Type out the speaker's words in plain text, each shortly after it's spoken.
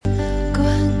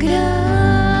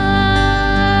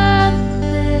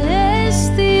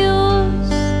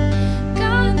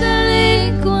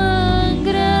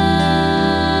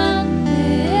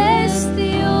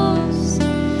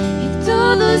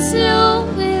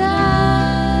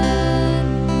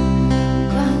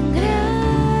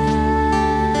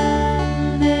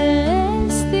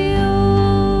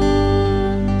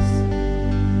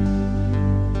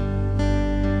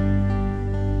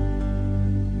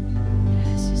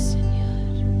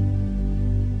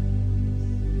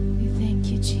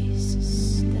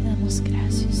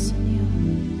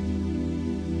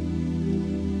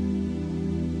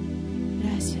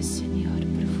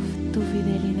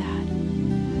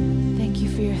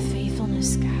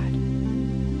us, God.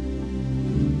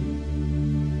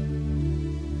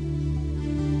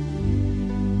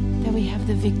 That we have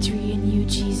the victory in you,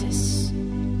 Jesus.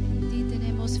 En ti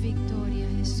tenemos victoria,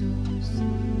 Jesús.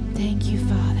 Thank you,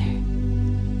 Father.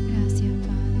 Gracias,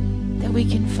 Padre. That we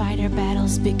can fight our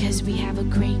battles because we have a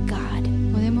great God.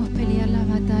 Podemos pelear las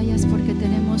batallas porque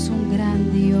tenemos un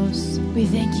gran Dios. We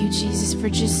thank you, Jesus, for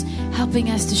just helping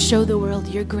us to show the world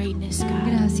your greatness, God.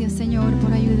 Gracias, Señor,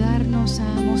 por ayudarnos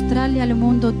a mostrarle al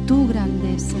mundo tu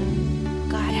grandeza.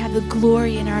 God, have the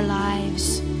glory in our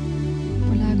lives.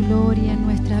 Por la gloria en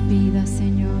nuestra vida,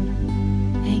 Señor.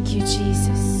 Thank you,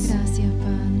 Jesus. Gracias,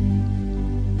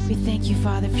 Padre. We thank you,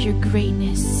 Father, for your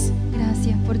greatness.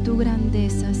 Gracias por tu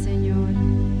grandeza, Señor.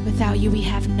 Without you, we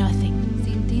have nothing.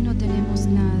 Sin ti no tenemos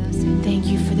nada, Señor. Thank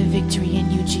you for the victory in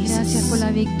you, Gracias por Jesus.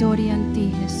 la victoria en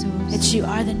ti, That Jesús. you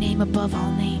are the name above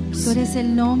all names. Tú eres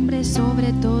el nombre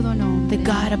sobre todo The nombre.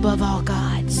 God above all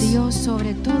gods. Dios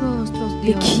sobre todos los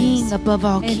The King dioses. above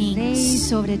all El Rey kings.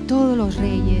 sobre todos los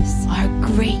reyes. Our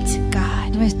great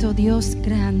God. Nuestro Dios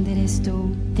grande eres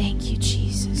tú. Thank you,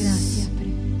 Jesus. Gracias,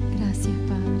 gracias,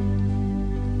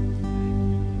 Padre.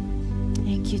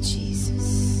 Thank you,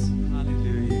 Jesus.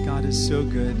 Hallelujah. God is so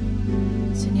good.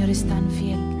 Señor es tan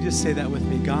fiel. You just say that with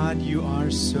me. God, you are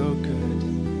so good.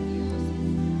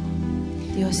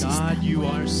 Dios es God, tan you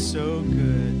bueno. are so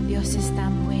good. Dios es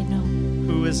tan bueno.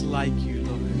 Who is like you,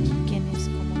 Lord? ¿Quién es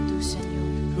como tú,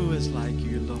 Señor? Who is like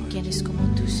you, ¿Quién Lord? es como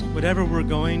tú, Señor? Whatever we're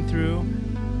going through,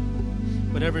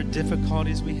 whatever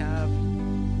difficulties we have,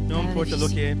 no importa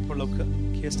por lo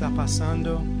que está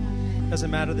pasando,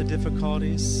 doesn't matter the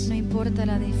difficulties, No importa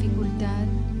la dificultad,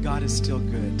 God is still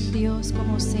good. Dios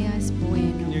como sea es Can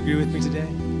bueno. you agree with me today?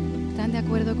 ¿Están de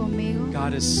acuerdo conmigo?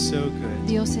 God is so good.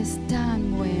 Dios es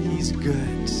tan bueno. He's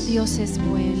good. Dios es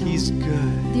bueno. He's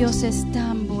good. Dios es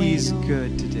tan He's bueno.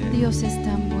 good today. Dios es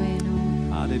tan bueno.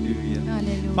 Hallelujah.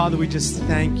 Aleluya. Father, we just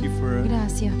thank you for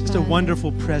Gracias, just a Padre,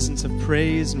 wonderful presence of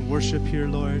praise and worship here,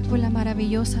 Lord. por la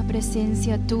maravillosa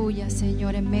presencia tuya,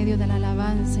 Señor, en medio de la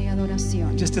alabanza y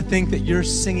adoración. Just to think that you're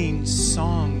singing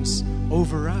songs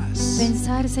over us.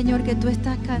 Pensar, Señor, que tú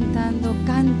estás cantando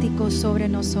cánticos sobre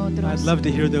nosotros. I'd love to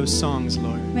hear those songs,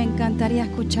 Lord. Me encantaría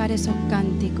escuchar esos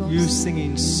cánticos. You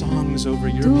singing songs over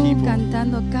your Tú people.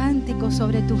 cantando cánticos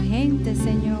sobre tu gente,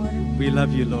 Señor. We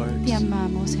love you, Lord. Te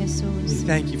amamos, We Jesús.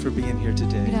 thank you for being here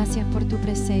today. Gracias por tu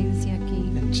presencia aquí.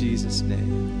 In Jesus' name.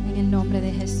 En el nombre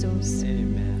de Jesús.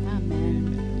 Amen.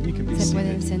 Amén. Amen. You can be Se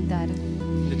pueden seated. sentar.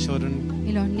 The children,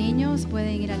 Y los niños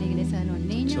pueden ir a la iglesia de los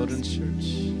niños. Children's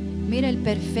Church. Mira el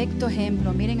perfecto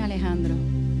ejemplo. Miren a Alejandro.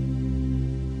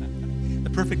 The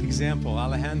perfect example,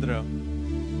 Alejandro.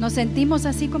 Nos sentimos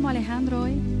así como Alejandro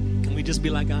hoy, Can we just be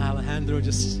like Alejandro,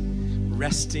 just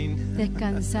resting,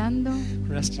 descansando.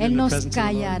 resting Él in the nos presence of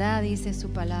the Lord? callará, dice su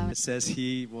palabra. It says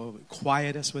he will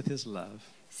quiet us with his love.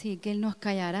 Sí, que Él nos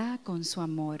callará con su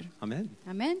amor. Amen.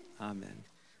 Amén. Amen.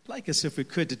 I'd like us, if we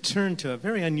could, to turn to a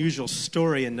very unusual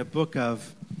story in the book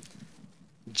of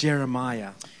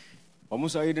Jeremiah.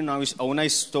 Vamos a ir a una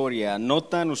historia no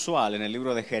tan usual en el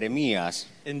libro de Jeremías.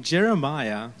 In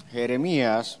Jeremiah,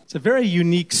 Jeremías it's a very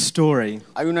unique story,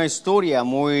 hay una historia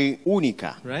muy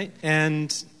única. right?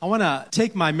 And I want to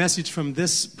take my message from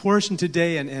this portion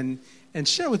today and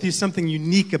share with you something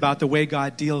unique about the way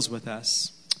God deals with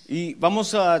us. Y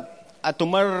vamos a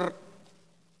tomar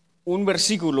un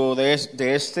versículo de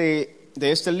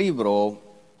este libro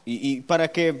y para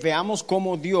que veamos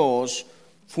cómo Dios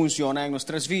funciona en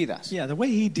nuestras vidas Yeah, the way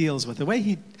he deals with, the way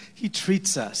he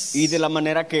treats us. y de la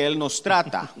manera que Él nos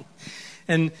trata.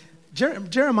 And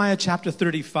Jeremiah chapter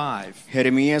 35,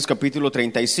 Jeremías capítulo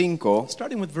 35,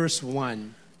 starting with verse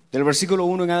 1. del versículo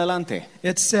 1 en adelante.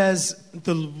 It says,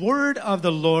 "The word of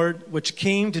the Lord which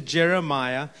came to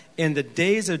Jeremiah in the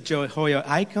days of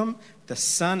Jehoiakim, the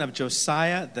son of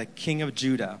Josiah, the king of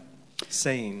Judah,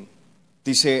 saying."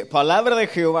 Dice, palabra de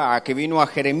Jehová que vino a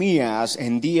Jeremías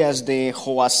en días de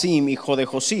Joacim, hijo de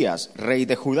Josías, rey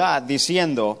de Judá,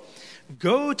 diciendo,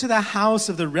 Go to the house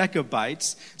of the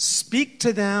Rechabites, speak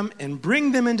to them, and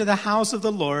bring them into the house of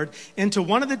the Lord, into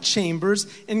one of the chambers,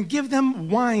 and give them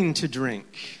wine to drink.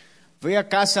 ve a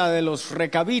casa de los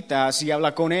recabitas y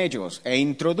habla con ellos, e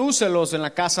introdúcelos en la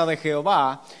casa de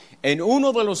Jehová, en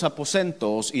uno de los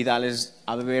aposentos, y dales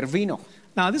a beber vino.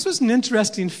 Now, this was an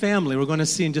interesting family we're going to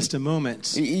see in just a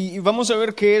moment. Y vamos a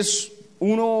ver que es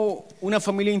una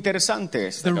familia interesante.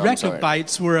 esta The que vamos a ver.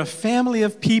 Rechabites were a family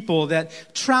of people that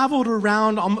traveled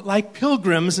around like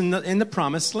pilgrims in the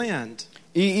promised land.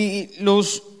 Y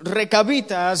los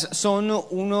recabitas son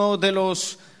uno de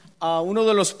los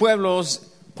pueblos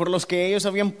por los que ellos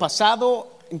habían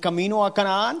pasado en camino a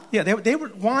Canaán. Yeah, they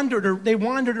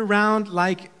wandered around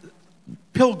like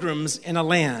pilgrims in a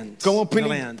land. Como, in a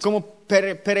land.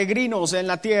 peregrinos en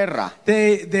la tierra.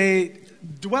 They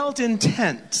dwelt in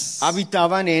tents.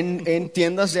 Habitaban en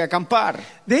tiendas de acampar.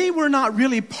 They were not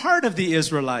really part of the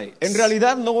Israelites. En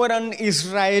realidad no eran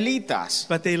israelitas,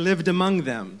 But they lived among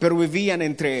them. pero vivían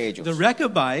entre ellos. The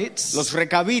Rechabites Los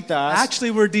recabitas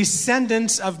actually were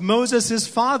descendants of Moses'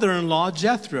 father-in-law,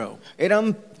 Jethro.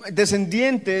 eran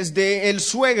descendientes del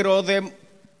suegro de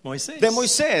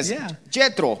Moisés, Yeah.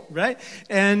 Jethro. Right?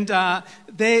 And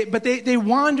they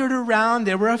wandered around.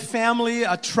 They were a family,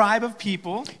 a tribe of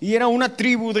people. Y era una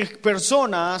tribu de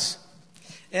personas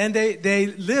And they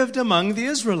lived among the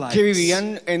Israelites. que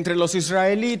vivían entre los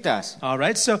israelitas. All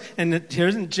right, so, and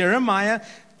here's in Jeremiah,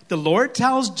 the Lord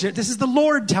this is the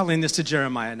Lord telling this to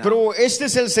Jeremiah now. Pero este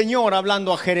es el Señor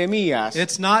hablando a Jeremías.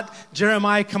 It's not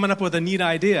Jeremiah coming up with a neat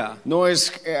idea. No es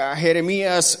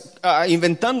Jeremías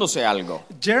inventándose algo.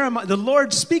 The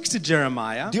Lord speaks to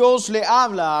Jeremiah Dios le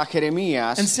habla a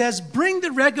Jeremías and says, bring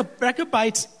the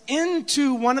Rechabites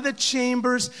into one of the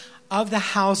chambers of the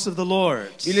house of the Lord.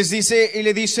 y le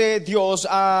dice Dios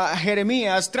a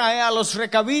Jeremías, trae a los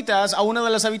recabitas a una de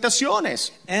las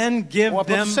habitaciones And give o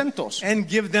aposentos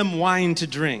them wine to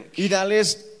drink. y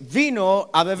dales vino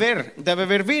a beber, de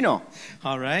beber vino.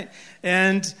 All right.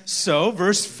 And so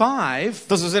verse 5,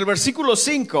 Entonces el versículo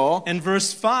 5 and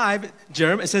verse 5,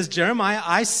 it says, Jeremiah,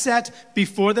 I set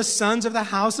before the sons of the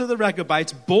house of the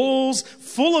Rechabites bowls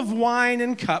full of wine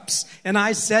and cups, and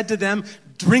I said to them,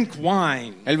 drink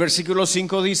wine. El versículo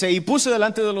 5 dice, y puse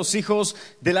delante de los hijos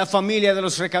de la familia de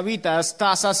los recabitas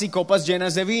tazas y copas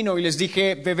llenas de vino, y les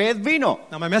dije, bebed vino.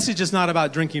 Now, my message is not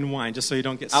about drinking wine, just so you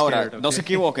don't get Ahora, scared. no se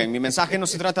equivoquen, mi mensaje no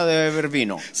se trata de beber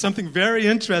vino, Something very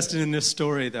interesting in this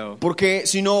story, though. porque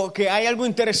sino que hay algo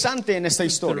interesante en esta The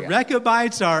historia.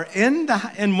 Rechabites are in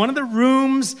one of the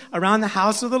rooms around the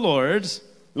house of the Lord,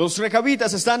 Los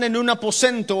recabitas están en un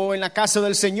aposento en la casa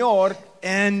del Señor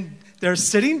and they're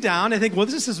sitting down. I think, well,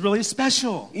 this is really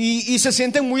special. y se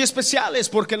sienten muy especiales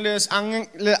porque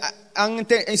han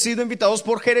sido invitados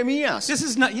por Jeremías. This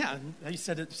is not, yeah, you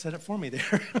said it for me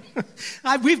there.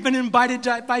 We've been invited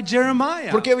by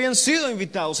Jeremiah. Porque habían sido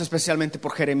invitados especialmente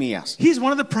por Jeremías, He's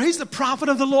the prophet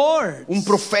of the Lord. un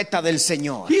profeta del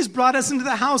Señor. He's brought us into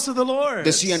the house of the Lord.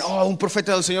 Decían, un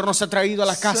profeta del Señor nos ha traído a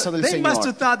la casa So del they must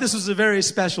have Señor. thought this was a very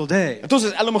special day.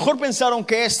 Entonces, a lo mejor pensaron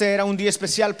que este era un día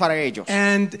especial para ellos.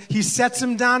 And he sets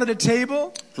him down at a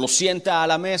table, Lo sienta a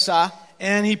la mesa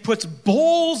and he puts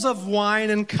bowls of wine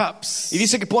and cups. y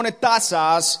dice que pone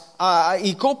tazas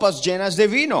y copas llenas de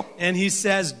vino. And he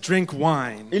says, drink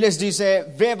wine. Y les dice,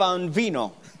 beban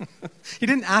vino. He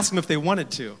didn't ask them if they wanted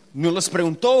to. No les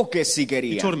preguntó que si He told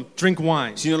querían, them, drink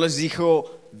wine. sino les dijo,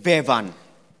 beban.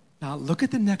 Now look at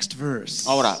the next verse.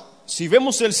 Ahora, si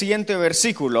vemos el siguiente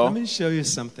versículo, Let me show you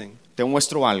something. te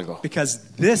muestro algo. Because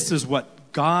this is what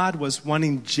God was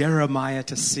wanting Jeremiah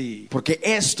to see. Porque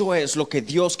esto es lo que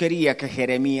Dios quería que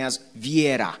Jeremías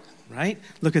viera. Right?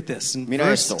 Look at this. In Mira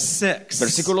verse esto. 6.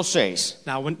 Versículo 6.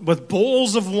 Now, with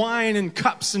bowls of wine and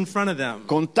cups in front of them.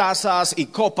 Con tazas y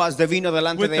copas de vino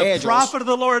delante With de the ellos. prophet of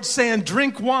the Lord saying,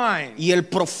 drink wine. Y el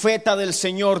profeta del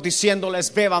Señor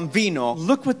diciéndoles, beban vino.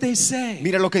 Look what they say.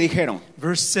 Mira lo que dijeron.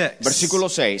 Verse 6. Versículo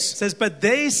It 6. says, but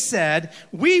they said,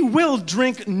 we will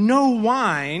drink no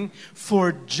wine,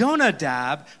 for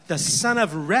Jonadab, the son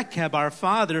of Rechab, our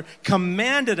father,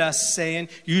 commanded us, saying,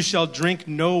 you shall drink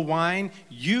no wine,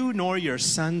 you nor your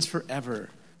sons forever.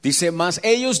 Dice, mas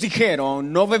ellos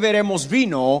dijeron, no beberemos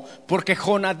vino, porque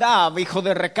Jonadab, hijo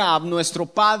de Recab, nuestro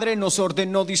padre, nos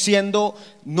ordenó diciendo,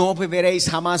 no beberéis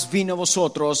jamás vino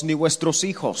vosotros ni vuestros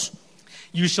hijos.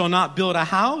 You shall not build a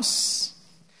house,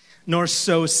 nor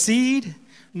sow seed,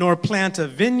 nor plant a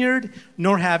vineyard,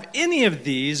 nor have any of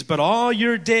these, but all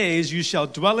your days you shall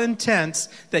dwell in tents,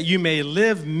 that you may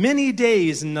live many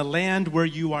days in the land where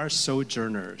you are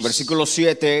sojourners. Versículo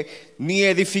 7, ni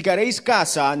edificaréis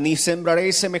casa, ni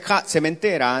sembraréis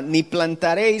sementera, ni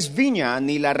plantaréis viña,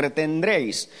 ni la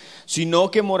retendréis, sino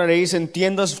que moraréis en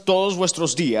tiendas todos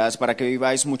vuestros días, para que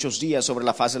viváis muchos días sobre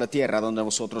la faz de la tierra donde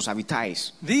vosotros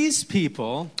habitáis. These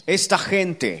people, Esta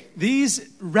gente,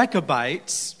 these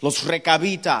Rechabites, los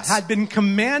recabitas, had been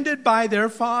commanded by their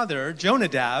father,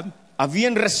 Jonadab,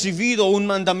 habían recibido un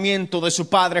mandamiento de su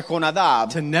padre Jonadab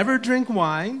to never drink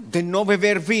wine, de no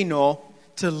beber vino,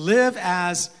 to live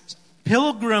as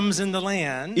pilgrims in the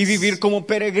land, y vivir como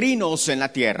peregrinos en la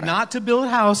tierra. not to build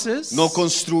houses, No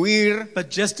construir, but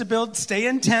just to stay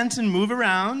in tents and move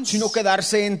around. sino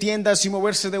quedarse en tiendas y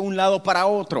moverse de un lado para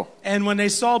otro. And when they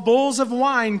saw bowls of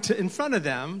wine in front of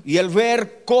them, Y al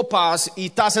ver copas y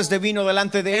tazas de vino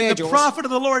delante de and the ellos, prophet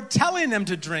of the Lord telling them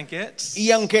to drink it,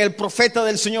 y aunque el profeta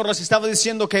del Señor les estaba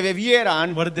diciendo que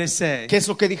bebieran, what did they say? ¿qué es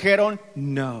lo que dijeron?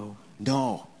 No,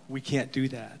 No, we can't do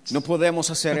that. no podemos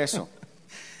hacer eso.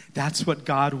 That's what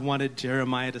God wanted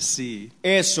Jeremiah to see.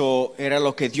 Eso era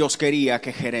lo que Dios quería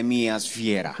que Jeremías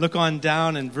viera. Look on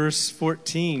down in verse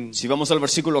 14. Si vamos al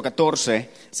versículo 14, It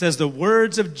says, the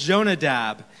words of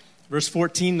Jonadab, verse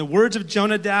 14, the words of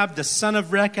Jonadab, the son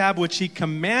of Rechab, which he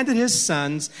commanded his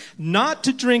sons not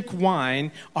to drink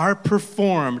wine, are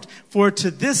performed. For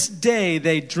to this day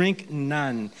they drink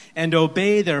none, and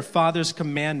obey their father's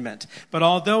commandment. But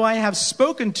although I have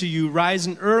spoken to you,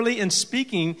 rising early and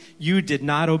speaking, you did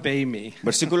not obey me.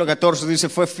 versículo 14 dice,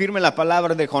 fue firme la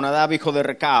palabra de Jonadab, hijo de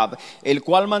Rechab, el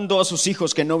cual mandó a sus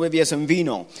hijos que no bebiesen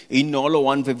vino, y no lo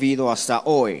han bebido hasta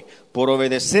hoy, por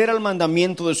obedecer al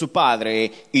mandamiento de su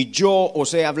padre, y yo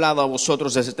os he hablado a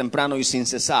vosotros desde temprano y sin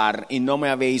cesar, y no me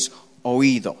habéis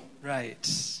oído. Right.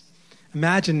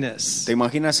 Imagine this. ¿Te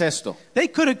imaginas esto? They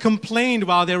could have complained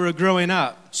while they were growing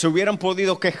up. Se hubieran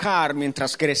podido quejar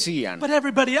mientras crecían. But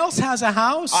everybody else has a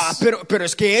house. Pero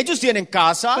es que ellos tienen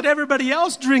casa, But everybody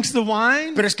else drinks the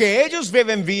wine. pero es que ellos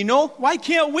beben vino. Why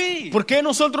can't we? ¿Por qué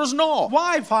nosotros no?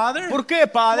 Why, Father? ¿Por qué,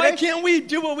 Padre? Why can't we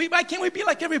do what why can't we be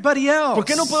like everybody else? ¿Por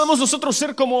qué no podemos nosotros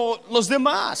ser como los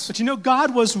demás? But you know,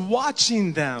 God was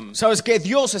watching them. Sabes que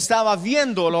Dios estaba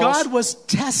viéndolos God was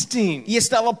testing. y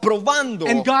estaba probando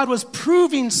And God was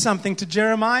proving something to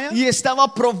Jeremiah. y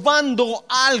estaba probando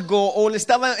algo o le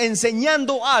estaba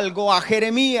enseñando algo a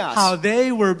Jeremías How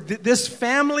they were, this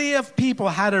family of people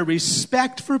had a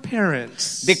respect for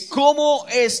parents de cómo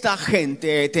esta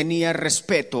gente tenía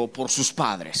respeto por sus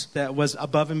padres, that was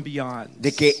above and beyond.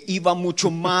 de que iba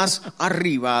mucho más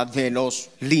arriba de los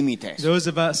límites. Those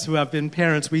of us who have been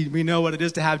parents, we know what it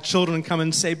is to have children come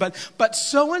and say, but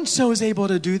so-and-so is able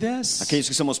to do this. Aquellos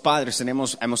que somos padres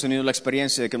hemos tenido la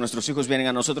experiencia de que nuestros hijos vienen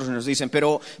a nosotros y nos dicen,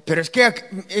 pero es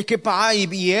que pa,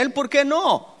 y él, ¿por qué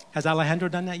no? Has Alejandro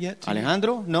done that yet?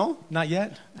 Alejandro, ¿no? Not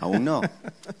yet. Aún no.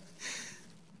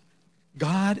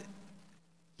 God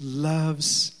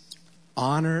loves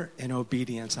honor and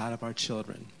obedience out of our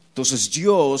children. Entonces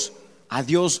a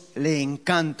Dios le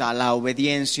encanta la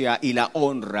obediencia y la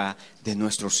honra de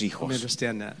nuestros We hijos.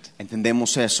 understand that.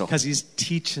 Entendemos eso. Because he's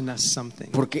teaching us something.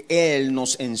 Porque Él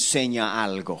nos enseña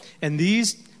algo. And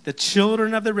the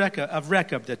children of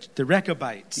Rechab, the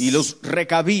Rechabites, Y los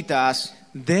recabitas,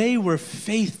 they were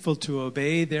faithful to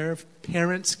obey their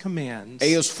parents' commands.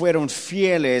 ellos fueron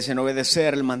fieles en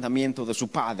obedecer el mandamiento de su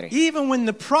padre. Even when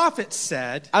the prophet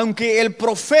said, Aunque el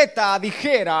profeta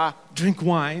dijera, drink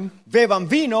wine, beban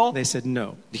vino, they said,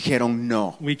 no, dijeron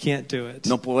no, we can't do it.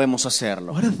 no podemos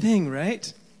hacerlo. What a thing,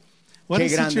 right? What Qué a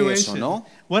grande situation. eso, ¿no?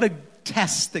 What a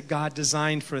test that God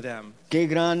designed for them. Qué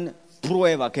gran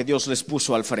prueba que Dios les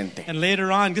puso al frente. And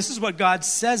later on, this is what God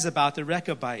says about the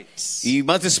Rechabites. Y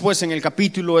más después en el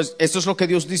capítulo, esto es lo que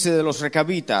Dios dice de los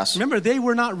recabitas. Remember, they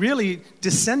were not really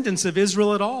descendants of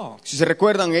Israel at all, Si se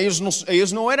recuerdan, ellos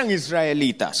no eran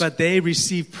israelitas, but they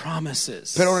received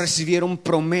promises pero recibieron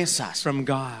promesas from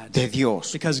God de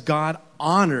Dios. because God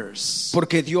honors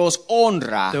Porque Dios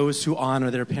honra those who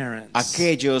honor their parents. a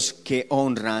aquellos que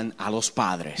honran a los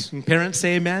padres. And parents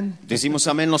say amen. Decimos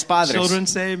amén los padres. Children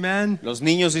say amen. Los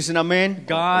niños dicen amén.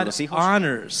 God Los hijos.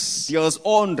 honors Dios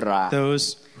honra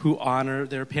those who honor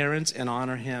their parents and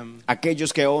honor Him. a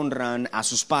aquellos que honran a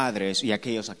sus padres y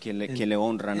aquellos a que le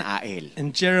honran a Él.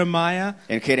 In Jeremiah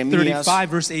En Jeremías,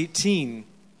 35, verse 18,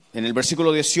 en el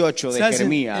versículo 18 de says,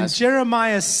 and Jeremías,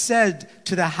 Jeremiah said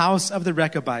to the house of the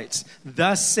Rechabites,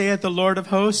 thus saith the Lord of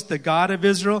hosts, the God of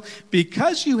Israel,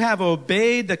 because you have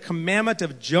obeyed the commandment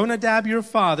of Jonadab your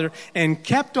father, and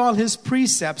kept all his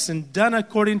precepts, and done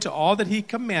according to all that he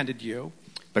commanded you.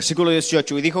 versículo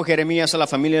 18, y dijo Jeremías a la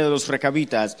familia de los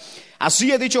recabitas,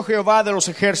 así ha dicho Jehová de los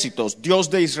ejércitos, Dios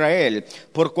de Israel,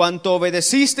 por cuanto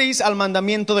obedecisteis al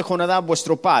mandamiento de Jonadab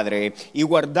vuestro padre, y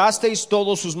guardasteis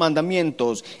todos sus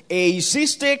mandamientos, e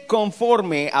hiciste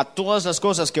conforme a todas las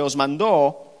cosas que os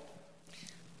mandó.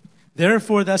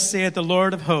 Therefore thus saith the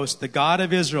Lord of hosts, the God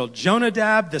of Israel,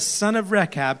 Jonadab the son of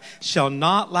Rechab shall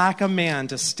not lack a man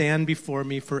to stand before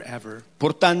me forever.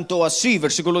 Por tanto así,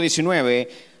 versículo 19,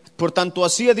 por tanto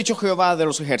así ha dicho Jehová de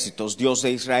los ejércitos, Dios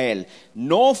de Israel,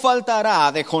 no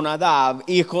faltará de Jonadab,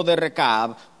 hijo de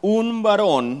Rechab, un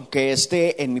varón que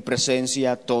esté en mi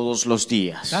presencia todos los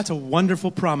días. That's a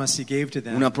wonderful promise he gave to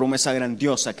them. Una promesa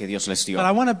grandiosa que Dios les dio. But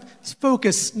I want to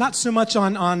focus not so much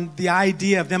on the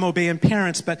idea of them obeying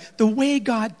parents, but the way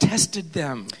God tested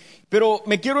them. Pero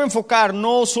me quiero enfocar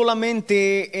no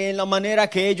solamente en la manera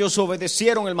que ellos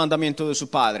obedecieron el mandamiento de su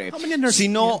padre,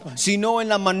 sino en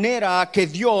la manera que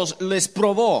Dios les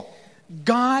probó.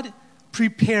 God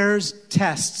prepares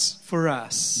tests for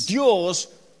us. Dios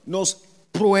nos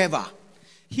prueba.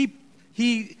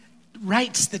 He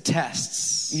writes the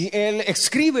tests. Y Él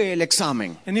escribe el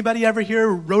examen. Anybody ever here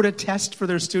wrote a test for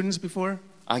their students before?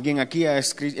 ¿Alguien aquí ha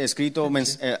escrito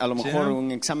a lo mejor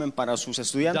un examen para sus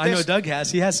estudiantes? I know Doug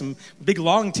has. He has some big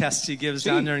long tests he gives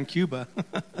down there in Cuba.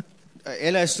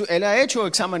 Él ha hecho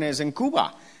exámenes en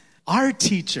Cuba. Our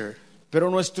teacher, pero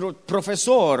nuestro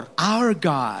profesor, our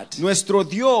God, nuestro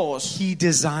Dios, He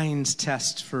designs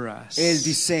tests for us. Él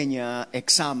diseña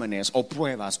exámenes o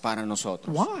pruebas para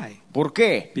nosotros. Why? ¿Por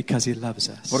qué? Because He loves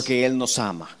us. Porque Él nos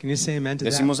ama. Can you say amen to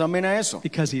Decimos that? amén a eso.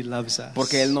 Because He loves us.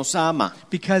 Porque Él nos ama.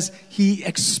 Because He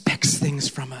expects things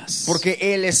from us. Porque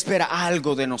Él espera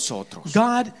algo de nosotros.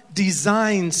 God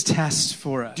designs tests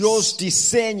for us. Dios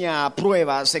diseña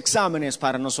pruebas, exámenes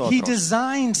para nosotros. He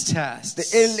designs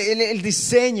tests. Él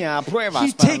diseña pruebas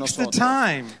He para takes the nosotros.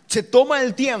 time Se toma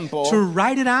el tiempo to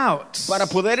write it out, para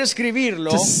poder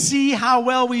escribirlo, to see how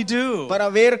well we do. para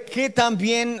ver qué tan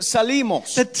bien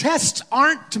salimos. The tests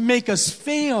aren't to make us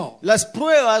fail, Las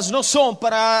pruebas no son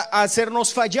para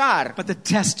hacernos fallar, but the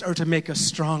tests are to make us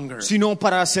stronger. sino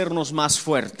para hacernos más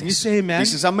fuertes. Can you say amen?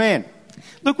 Dices amén.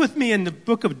 Look with me in the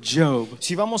book of Job.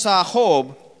 Si vamos a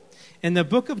Job, In the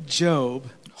book of Job,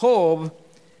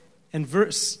 in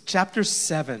chapter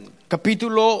 7,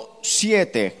 capítulo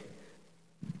 7.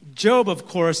 Job, of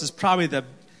course, is probably the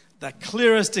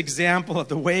clearest example of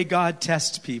the way God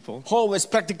tests people. Job es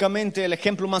prácticamente el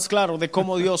ejemplo más claro de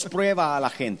cómo Dios prueba a la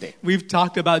gente. We've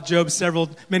talked about Job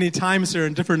many times here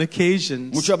in different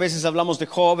occasions. Muchas veces hablamos de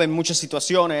Job en muchas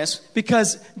situaciones.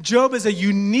 Because Job is a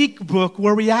unique book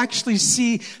where we actually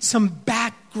see some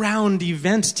background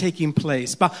events taking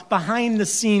place, behind the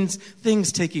scenes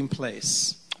things taking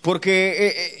place.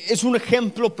 Porque es un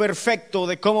ejemplo perfecto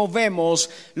de cómo vemos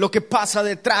lo que pasa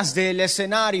detrás del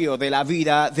escenario de la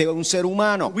vida de un ser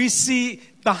humano. We see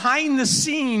behind the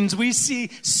scenes, we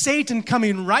see Satan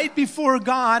coming right before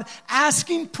God,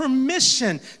 asking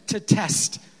permission to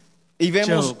test Y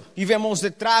Job. vemos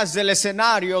detrás del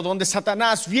escenario donde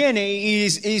Satanás viene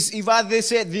y va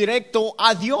directo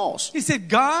a Dios. He said,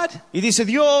 God, Y dice,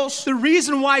 Dios, the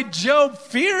reason why Job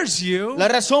fears you la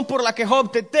razón por la que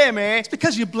Job te teme is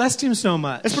because you blessed him so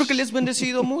much. es porque le has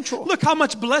bendecido mucho. Look how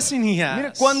much blessing he Mira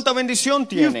has. cuánta bendición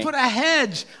You've tiene. put a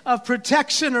hedge of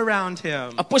protection around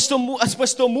him. Has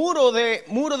puesto muro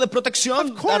de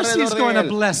protección Of course he's alrededor going de to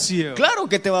él. bless you. Claro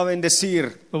que te va a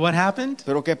bendecir. But what happened?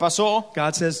 Pero ¿qué pasó?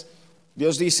 God says,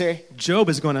 Dios dice, Job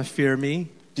is going to fear me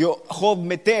Job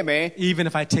me teme even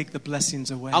if I take the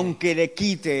blessings away. aunque le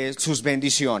quite sus Let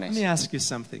bendiciones. me ask you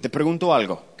something. Te pregunto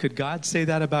algo. Could God say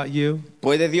that about you?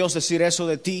 ¿Puede Dios decir eso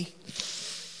de ti?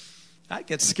 That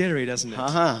gets scary, doesn't it?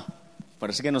 Ajá.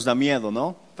 Parece que nos da miedo,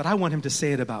 ¿no? But I want him to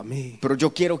say it about me. Pero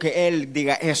yo quiero que Él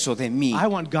diga eso de mí. I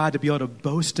want God to be able to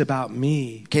boast about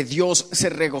me Que Dios se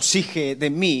regocije de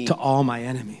mí to all my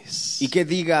enemies. y que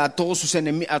diga a todos,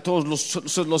 a todos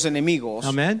los enemigos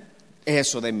Amen?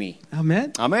 eso de mí.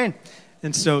 Amen? Amén.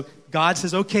 And so God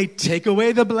says, okay, take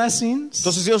away the blessings.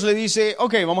 Entonces Dios le dice,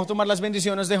 ok, vamos a tomar las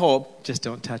bendiciones de Job, Just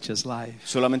don't touch his life,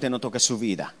 solamente no toques su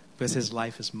vida, because his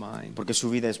life is mine. porque su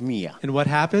vida es mía. And what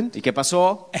happened? ¿Y qué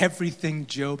pasó? Everything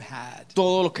Job had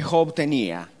Todo lo que Job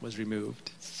tenía was removed.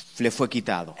 le fue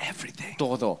quitado. Everything.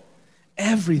 Todo,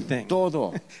 Everything.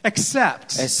 todo,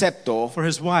 Except excepto for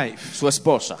his wife, su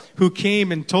esposa, who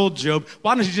came and told Job,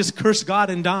 why don't you just curse God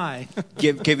and die?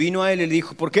 que vino a él y le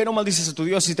dijo, ¿por qué no maldices a tu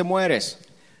Dios si te mueres?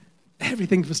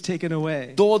 Everything was taken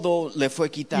away. Todo le fue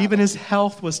quitado, Even his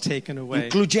health was taken away.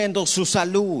 incluyendo su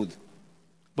salud.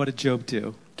 What did Job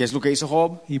do? ¿Qué es lo que hizo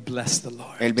Job? He blessed the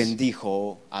Lord. Él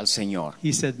bendijo al Señor.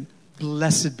 He said,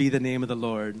 blessed be the name of the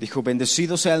Lord. Dijo,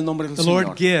 bendecido sea el nombre del The Señor.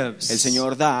 Lord gives. El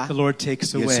Señor da The Lord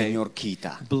takes y el away. Señor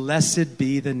quita. Blessed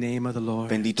be the name of the Lord.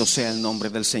 Bendito sea el nombre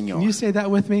del Can you Señor. say that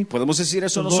with me? ¿Podemos decir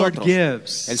eso The Lord nosotros?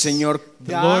 gives. El Señor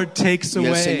The da Lord takes y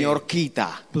el away. Señor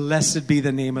quita. Blessed be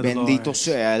the name of the Bendito Lord.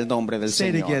 sea el nombre del Say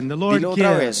it Señor. again. The Lord Dilo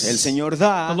otra gives. vez. El Señor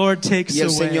da The Lord takes y el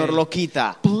away. Señor lo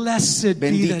quita. Blessed be the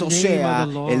Bendito name sea of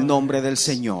the Lord. el nombre del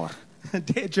Señor.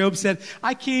 Job said,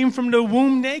 I came from the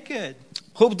womb naked.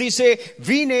 Job dice,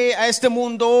 vine a este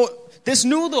mundo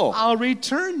desnudo I'll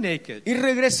return naked. y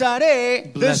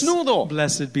regresaré desnudo.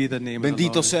 Blessed be the name of the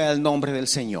Bendito Lord. sea el nombre del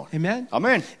Señor. Amen.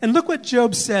 Amén. And look what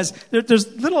Job says. There's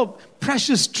little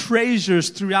precious treasures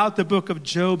throughout the book of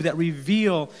Job that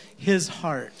reveal his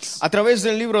heart. A través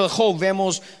del libro de Job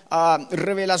vemos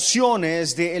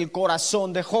revelaciones del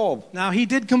corazón de Job. Now, he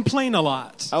did complain a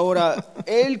lot. Ahora,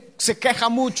 él se queja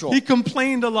mucho, He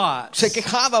complained a lot. se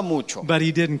quejaba mucho, But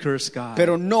he didn't curse God.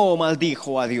 pero no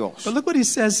maldijo a Dios. But look what he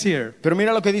says here. Pero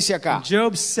mira lo que dice acá.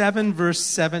 Job 7, verse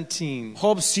 17.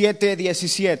 Job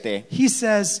 7:17. He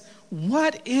says,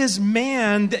 what is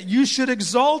man that you should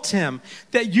exalt him,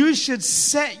 that you should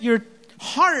set your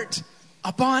heart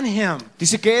upon him?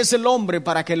 Dice que es el hombre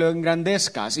para que lo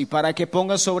engrandezcas y para que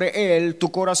pongas sobre él tu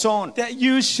corazón. That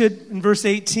you should, in verse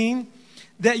 18,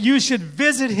 that you should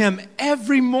visit him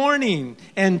every morning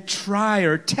and try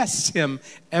or test him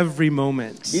every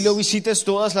moment. Y lo visites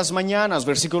todas las mañanas,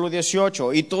 versículo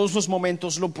 18, y todos los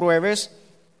momentos lo pruebes.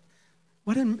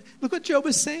 Look what Job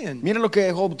is saying. Mira lo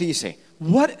que Job dice.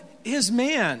 What is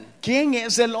man? ¿Quién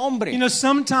es el hombre? You know,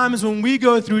 sometimes when we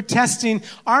go through testing,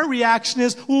 our reaction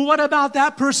is, well, what about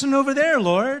that person over there,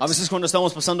 Lord? A veces cuando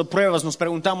estamos pasando pruebas nos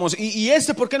preguntamos, ¿y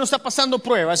este por qué no está pasando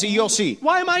pruebas y yo sí?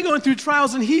 Why am I going through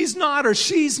trials and he's not or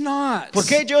she's not? ¿Por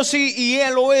qué yo sí y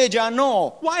él o ella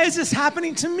no? Why is this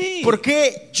happening to me? ¿Por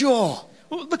qué yo?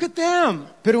 Well, look at them.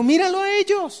 Pero míralo a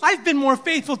ellos. I've been more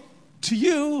faithful to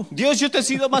you Dios, yo te he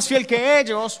sido más fiel que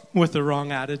ellos. with the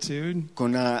wrong attitude.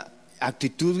 Con la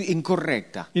actitud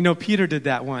incorrecta. You know, Peter did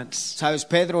that once. ¿Sabes?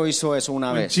 Pedro hizo eso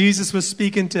una When vez. Jesus was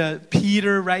speaking to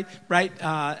Peter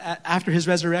after his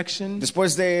resurrection,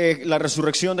 Después de la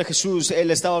resurrección de Jesús, él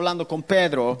estaba hablando con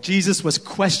Pedro, Jesus was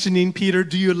questioning Peter,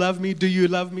 do you love me? Do you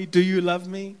love me? Do you love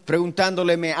me?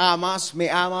 preguntándole, ¿me amas? ¿Me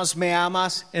amas? ¿Me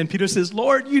amas? And Peter says,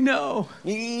 Lord, you know.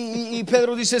 Y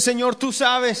Pedro dice, Señor, tú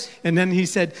sabes. And then he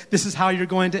said, this is how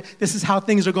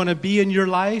things are going to be in your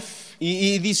life.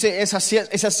 Y dice, es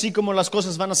así como las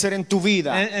cosas van a ser en tu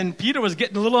vida. And Peter was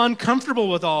getting a little uncomfortable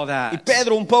with all Y that.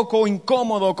 Pedro un poco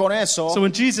incómodo con eso. So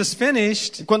when Jesus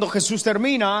finished, Cuando Jesús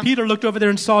termina, Peter looked over there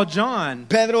and saw John.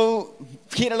 Pedro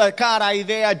gira la cara y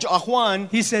ve a Juan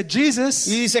He said, y Jesus,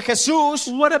 dice, Jesús,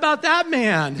 what about that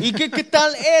man? ¿y qué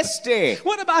tal este?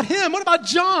 What about him? What about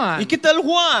 ¿Y John? qué tal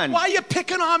Juan? Why are you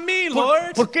picking on me, ¿Por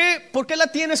Lord? qué la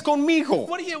tienes conmigo?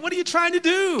 What are you trying to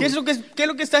do? ¿Qué es lo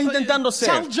que estás intentando hacer?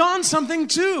 Tell John something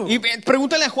too. Y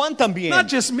pregúntale a Juan también. Not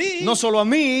just me. No solo a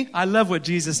mí. I love what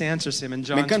Jesus answers him in Me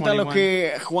John encanta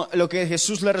 21. lo que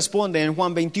Jesús le responde en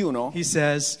Juan 21. He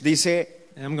says, Dice,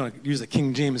 and I'm going to use the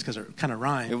King James because it kind of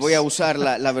rhymes. voy a usar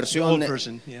la Old versión,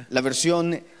 version, yeah. la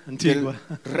versión Antigua.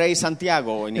 del Rey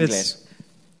Santiago en inglés. It's,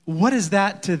 what is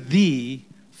that to thee?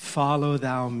 Follow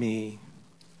thou me.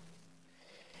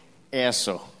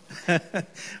 Eso.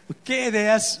 ¿Qué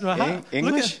de eso? Ajá.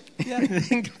 English? Look at- yeah,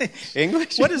 English.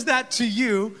 English? What is that to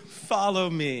you? Follow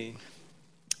me.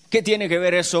 ¿Qué tiene que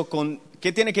ver eso con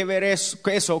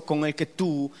el que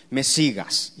tú me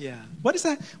sigas? Yeah. What's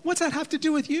that have to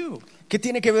do with you? ¿Qué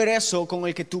tiene que ver eso con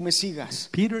el que tú me sigas?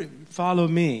 Peter, follow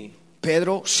me.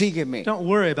 Pedro, sígueme. Don't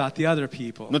worry about the other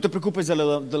people. No te preocupes de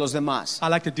los demás. I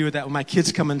like to do that when my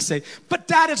kids come and say, but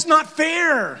Dad, it's not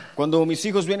fair. Cuando mis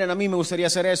hijos vienen a mí me gustaría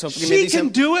hacer eso. Porque me She can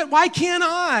dicen, do it. Why can't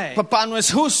I? papá, no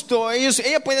es justo.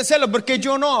 Ella puede hacerlo porque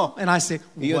yo no. And I say,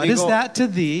 Y yo what is digo, that to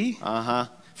thee? Ajá.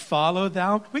 Follow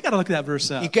thou. We got to look at that verse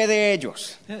 ¿Y up. qué de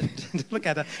ellos? Look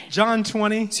at that. John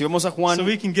 20. Si vamos a Juan, So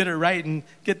we can get it right and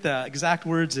get the exact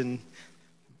words in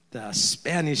the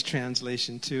Spanish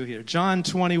translation too here. John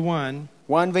 21,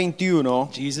 Juan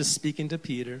 21, Jesus speaking to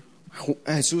Peter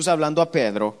Jesús hablando a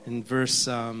Pedro, in verse,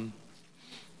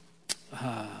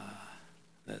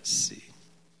 let's see,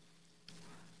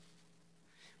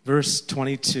 verse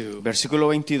 22. versículo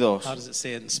 22. How does it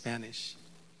say it in Spanish?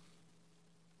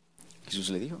 Jesús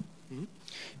le dijo.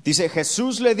 Dice,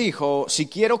 Jesús le dijo, si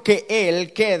quiero que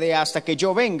él quede hasta que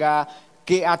yo venga,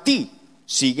 que a ti,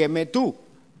 sígueme tú.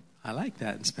 I like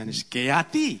that in Spanish. Que a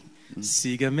ti,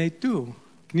 sígueme tú.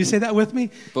 Can you say that with me?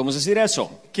 Podemos decir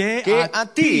eso. Que a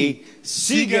ti,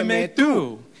 sígueme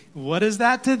tú. What is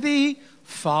that to thee?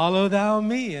 Follow thou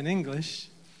me in English.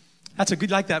 That's a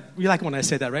good, like that. You like when I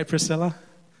say that, right, Priscilla?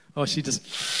 Oh, she just,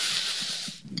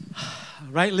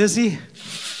 right, Lizzie?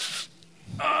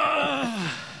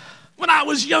 When I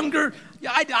was younger,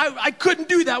 I couldn't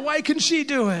do that. Why can she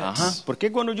do it? Ajá. ¿Por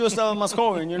qué cuando yo estaba más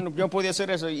joven yo podía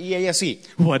hacer eso y ella sí?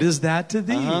 What is that to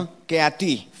thee? Ajá. Que a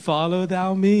ti, Follow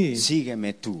thou me.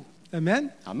 sígueme tú.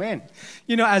 Amen? Amén.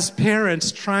 You know, as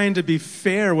parents trying to be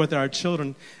fair with our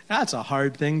children, that's a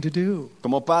hard thing to do.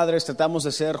 Como padres tratamos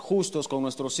de ser justos con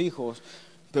nuestros hijos,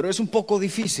 Pero es un poco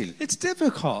difícil. It's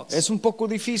difficult. Es un poco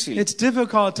difícil It's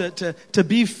difficult to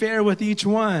be fair with each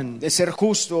one. de ser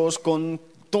justos con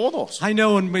todos. I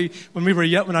know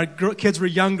when our kids were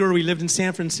younger, we lived in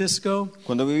San Francisco.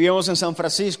 Cuando vivíamos en San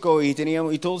Francisco y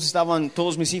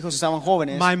todos mis hijos estaban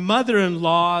jóvenes, My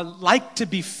mother-in-law liked to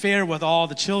be fair with all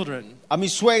the children. a mi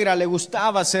suegra le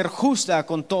gustaba ser justa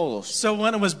con todos. So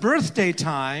when it was birthday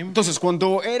time, Entonces,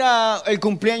 cuando era el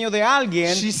cumpleaños de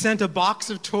alguien, she sent a box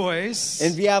of toys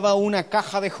enviaba una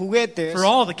caja de juguetes for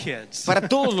all the kids. para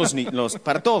todos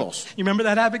para todos. You remember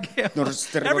that, Abigail?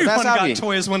 ¿Te recuerdas, Everyone Abby? got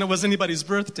toys when it was anybody's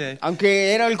birthday.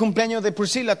 Aunque era el cumpleaños de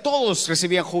Priscila, todos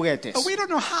recibían juguetes. But we don't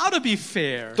know how to be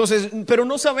fair. Entonces, pero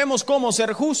no sabemos cómo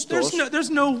ser justos,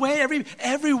 There's no way.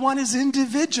 Everyone is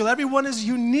individual. Everyone is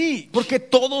unique. porque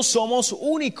todos somos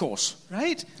únicos.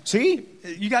 Right? ¿Sí?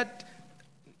 You got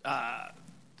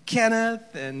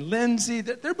Kenneth and Lindsay.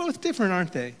 They're both different,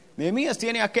 aren't they? Nehemías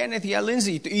tiene a Kenneth y a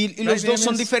Lindsay y los dos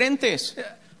son diferentes.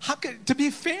 To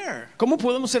be fair. ¿Cómo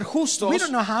podemos ser justos? We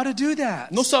don't know how to do that.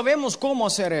 No sabemos cómo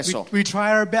hacer eso. We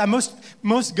try our best.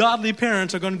 Most godly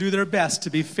parents are going to do their best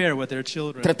to be fair with their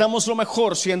children. Tratamos lo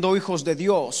mejor siendo hijos de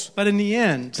Dios, But in the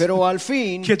end, pero al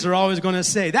fin kids are always going to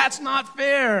say, that's not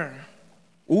fair.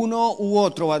 uno u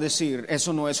otro va a decir,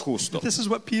 eso no es justo. This is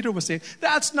what Peter was saying.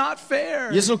 That's not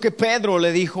fair. Y es lo que Pedro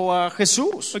le dijo a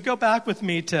Jesús. But go back with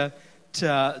me to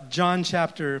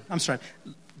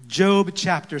Job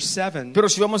chapter 7. Pero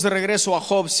si vamos de regreso a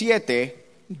Job 7,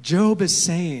 Job is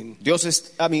saying,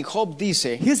 Job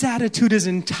dice, his attitude is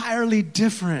entirely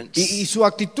different. y su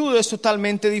actitud es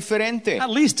totalmente diferente. At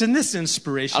least in this Al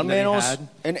inspiration that he menos had.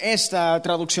 en esta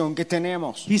traducción que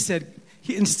tenemos. He said,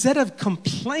 instead of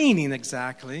complaining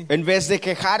exactly, En vez de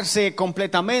quejarse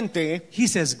completamente, he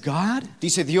says, God,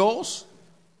 dice Dios,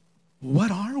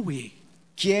 what are we?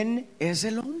 ¿quién es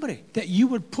el hombre? That you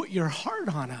would put your heart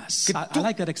on us. Que I tú-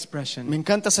 like that expression. Me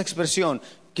encanta esa expresión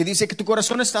que dice que tu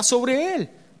corazón está sobre él.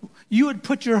 You would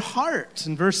put your heart,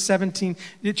 in verse 17,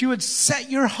 that you would set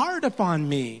your heart upon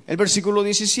me. El versículo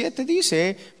 17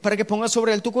 dice, para que pongas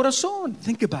sobre él tu corazón.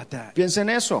 Think about that. Piensa en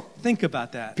eso, Think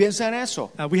about that. piensa en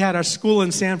eso. We had our school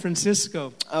in San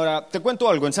Francisco. Ahora, te cuento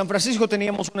algo. En San Francisco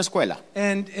teníamos una escuela.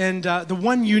 And the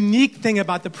one unique thing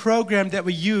about the program that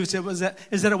we used is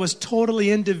that it was totally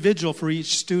individual for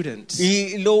each student.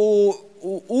 Y lo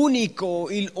único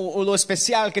o lo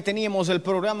especial que teníamos del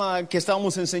programa que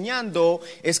estábamos enseñando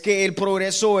es que el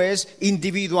progreso es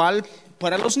individual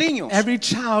para los niños. Every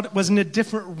child was in a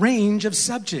different range of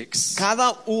subjects.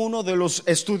 Cada uno de los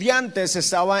estudiantes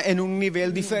estaba en un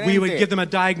nivel We would give diferente. them a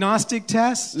diagnostic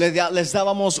test. Les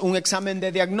dábamos un examen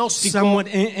de diagnóstico. Someone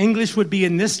English would be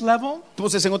in this level,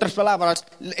 Entonces, en otras palabras,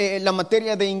 la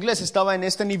materia de inglés estaba en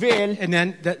este nivel, and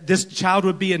then this child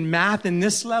would be in math in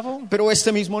this level. pero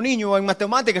este mismo niño en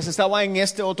matemáticas estaba en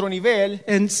este otro nivel.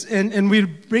 And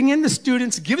we'd bring in the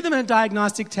students, give them a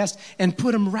diagnostic test, and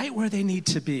put them right where they need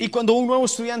to Y be. cuando un nuevo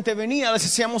estudiante venía, les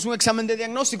hacíamos un examen de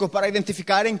diagnóstico para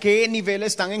identificar en qué nivel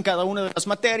están en cada una de las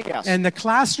materias. And the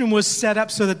classroom was set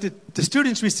up so that the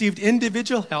students received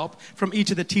individual help from each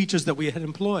of the teachers that we had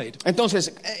employed.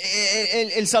 Entonces,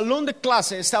 el salón de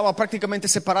clase estaba prácticamente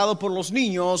separado por los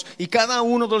niños y cada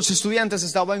uno de los estudiantes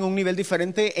estaba en un nivel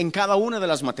diferente en cada una de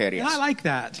las And materias. I like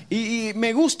that. Y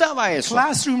me gustaba eso.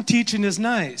 Classroom teaching is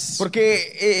nice.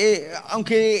 Porque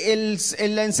aunque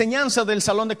la enseñanza del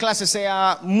salón de clase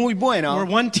sea muy Or buena,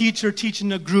 one teacher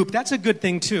teaching a group, that's a good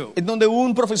thing too. en donde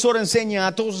un profesor enseña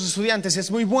a todos los estudiantes es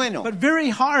muy bueno. But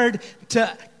very hard to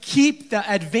keep the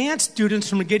advanced students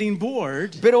from getting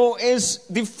bored. Pero es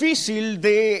difícil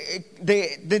de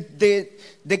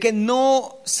que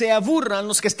no se aburran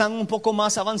los que están un poco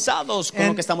más avanzados con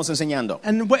lo que estamos enseñando.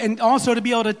 And also to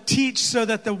be able to teach so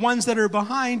that the ones that are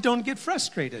behind don't get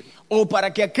frustrated. O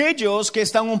para que aquellos que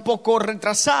están un poco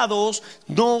retrasados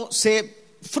no se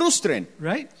frustren.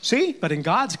 Right? ¿Sí? But in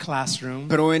God's classroom,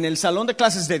 Pero en el salón de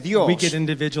clases de Dios we get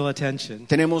individual attention.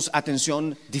 tenemos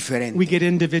atención diferente. We get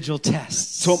individual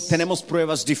tests Tenemos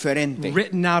pruebas diferentes,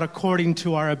 written out according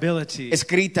to our abilities.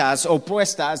 escritas o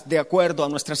puestas de acuerdo a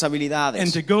nuestras And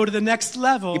habilidades. to go to the next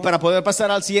level, Y para poder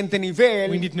pasar al siguiente we nivel,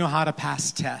 need to know how to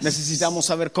pass tests. necesitamos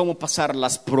saber cómo pasar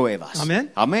las pruebas.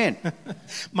 Amén. Amén.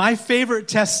 My favorite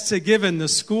test to give in the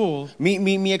school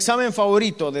Mi examen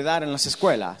favorito de dar en las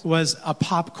escuelas was a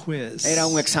pop quiz. era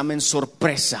un examen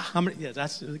sorpresa. Yeah,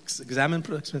 that's examine,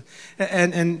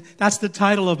 and that's the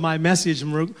title of my message.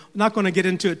 And we're not going to get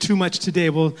into it too much today.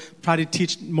 We'll probably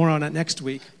teach more on it next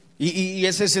week. Y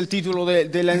ese es el título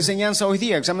de la enseñanza hoy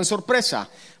día, examen sorpresa.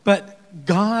 But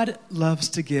God loves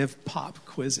to give pop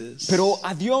quizzes. Pero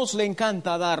a Dios le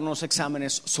encanta darnos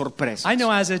exámenes sorpresas. I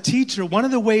know as a teacher, one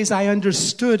of the ways I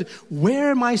understood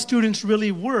where my students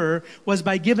really were was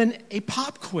by giving a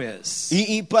pop quiz.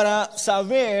 Y para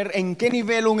saber en qué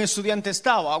nivel un estudiante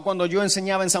estaba, cuando yo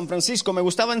enseñaba en San Francisco, me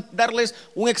gustaba darles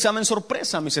un examen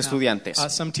sorpresa a mis estudiantes.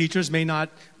 Some teachers may not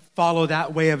follow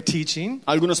that way of teaching.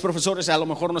 Algunos profesores a lo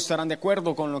mejor no estarán de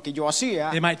acuerdo con lo que yo hacía.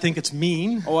 They might think it's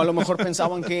mean. O a lo mejor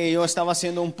pensaban que yo estaba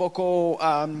siendo un poco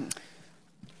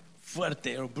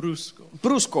Fuerte o brusco.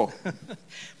 brusco.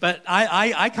 But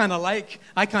I kind of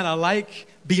like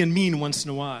being mean once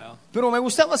in a while Pero me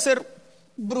gustaba ser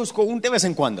brusco de vez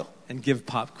en cuando and give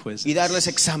pop quizzes. y darles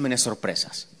exámenes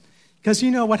sorpresas. Because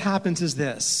you know what happens is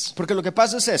this. Porque lo que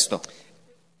pasa es esto.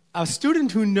 A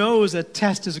student who knows a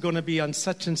test is going to be on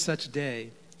such and such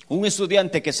day Un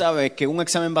estudiante que sabe que un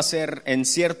examen va a ser en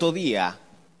cierto día,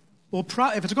 will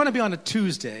if it's going to be on a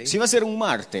Tuesday, si va a ser un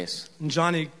martes, and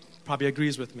Johnny probably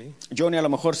agrees with me. Johnny a lo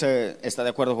mejor está de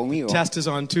acuerdo conmigo. Test is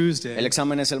on Tuesday. El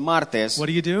examen es el martes. What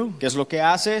do? ¿Qué es lo que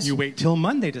haces? You wait till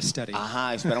Monday to study.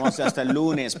 Ajá, esperamos hasta el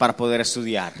lunes para poder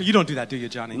estudiar. You don't do that, do you,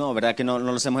 Johnny? No, ¿verdad que no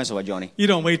lo hacemos eso, Johnny? You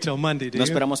don't wait till Monday, do No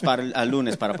you? esperamos para el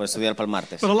lunes para poder estudiar para el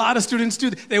martes. But a lot of students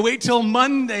do. They wait till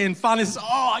Monday and finally says,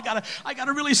 "Oh, I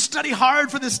gotta really study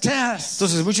hard for this test."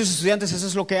 Entonces muchos estudiantes eso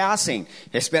es lo que hacen.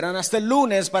 Esperan hasta el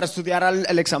lunes para estudiar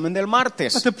el examen del But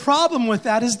martes. the problem with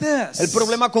that is El this: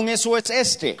 problema con eso es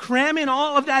este. cramming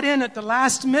all of that in at the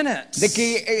last minute. De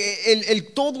que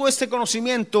todo este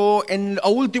conocimiento a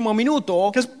último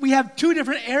minuto, Because we have two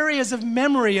different areas of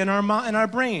memory in our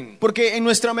brain. porque en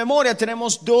nuestra memoria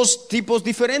tenemos dos tipos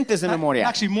diferentes de memoria.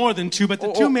 Actually, more than two, but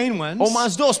the two main ones. O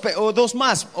más dos, o dos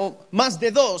más, o más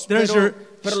de dos, There's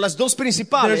pero las dos There's your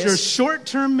principales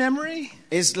short-term memory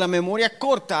es la memoria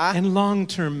corta and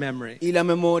long-term memory. y la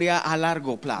memoria a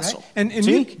largo Right? plazo. And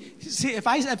 ¿Sí? see, if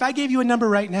I gave you a number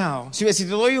right now, Si te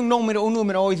doy un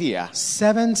número hoy día,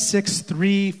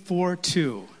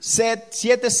 76342.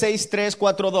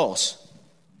 76342.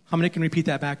 How many can repeat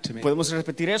that back to me? ¿Podemos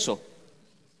repetir eso?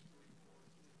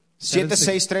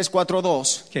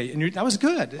 76342. Okay, and that was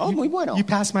good. Oh, muy bueno. You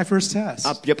passed my first test.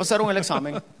 Ya pasaron el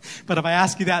examen. But if I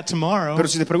ask you that tomorrow, Pero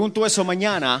si te pregunto eso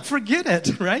mañana, forget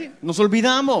it, right? nos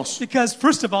olvidamos. Because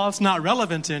first of all, it's not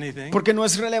relevant to anything. Porque no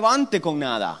es relevante con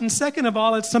nada. And second of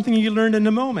all, it's something you learned in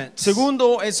a moment.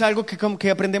 Segundo, es algo que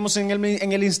aprendemos en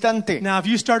el instante. Now, if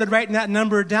you started writing that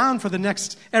number down for the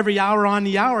next every hour on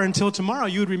the hour until tomorrow,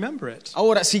 you would remember it.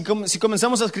 Ahora, si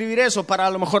comenzamos a escribir eso para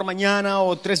a lo mejor mañana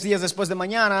o 3 días después de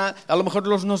mañana, a lo mejor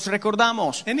nos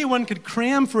recordamos. Anyone could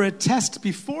cram for a test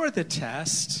before the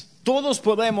test. Todos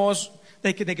podemos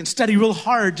They can study real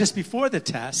hard just before the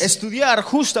test. estudiar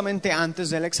justamente antes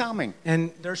del examen.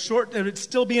 And it'd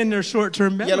still be in their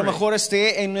short-term memory. Y a lo mejor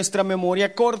esté en nuestra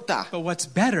memoria corta. But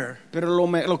what's better Pero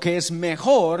lo que es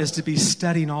mejor is to be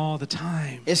studying all the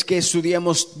time, es que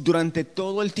estudiemos durante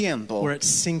todo el tiempo where it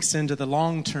sinks into the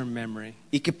long-term memory.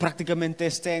 y que prácticamente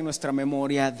esté en nuestra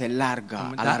memoria a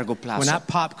largo When plazo. that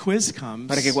pop quiz comes,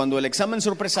 Para que cuando el examen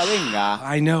sorpresa venga,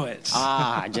 I know it.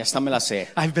 ya está, me la sé.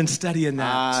 I've been studying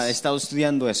that. He estado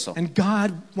estudiando eso. And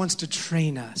God wants to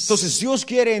train us. Entonces Dios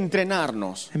quiere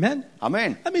entrenarnos. Amen?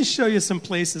 Amén. Let me show you some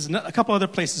places, a couple other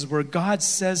places where God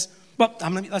says, well,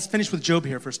 let's finish with Job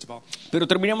here, first of all. Pero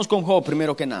terminemos con Job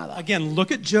primero que nada. Again,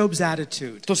 look at Job's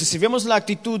attitude. Entonces, si vemos la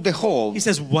actitud de Job, He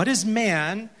says, what is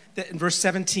man, in verse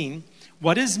 17,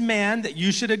 what is man that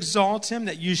you should exalt him,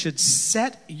 that you should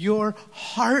set your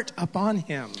heart upon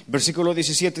him? versículo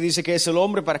 17 dice que es el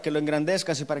hombre para que lo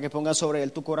engrandezcas y para que pongas sobre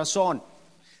él tu corazón.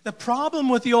 The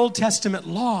problem with the Old Testament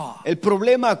law El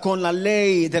problema con la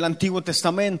ley del Antiguo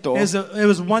Testamento is it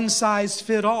was one size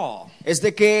fit all. es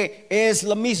de que es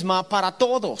la misma para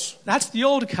todos. That's the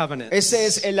old covenant. Ese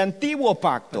es el antiguo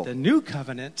pacto. The new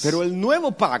covenant, Pero el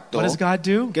nuevo pacto, what does God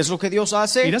do? ¿qué es lo que Dios He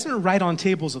hace? doesn't write on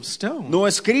tables of stone. No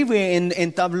escribe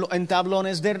en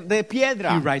tablones de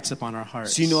piedra, He writes upon our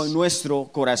hearts. sino en nuestro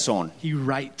corazón. He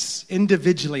writes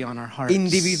individually on our hearts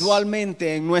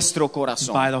Individualmente en nuestro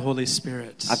corazón. by the Holy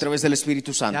Spirit. A través del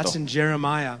Espíritu Santo. That's in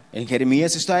Jeremiah. En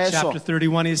Jeremías está eso. Chapter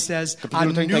 31, he says, a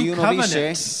Capítulo new 31 covenant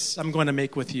dice, I'm going to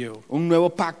make with you. Un nuevo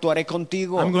pacto haré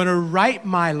contigo I'm going to write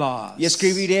my laws y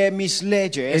escribiré mis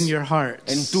leyes in your heart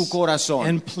en tu corazón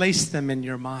and place them in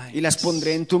your mind. y las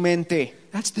pondré en tu mente.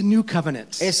 That's the new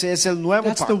covenant. Ese es el nuevo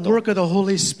That's the pacto. work of the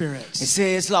Holy Spirit. Esa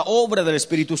es la obra del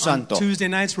Espíritu On Santo. Tuesday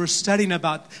nights, we're studying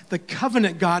about the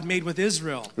covenant God made with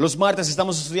Israel. Los martes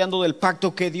estamos estudiando del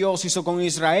pacto que Dios hizo con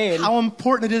Israel How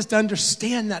important it is to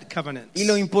understand that covenant y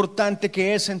lo importante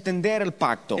que es entender el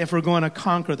pacto if we're going to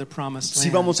conquer the promised si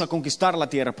land. vamos a conquistar la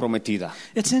tierra prometida.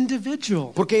 It's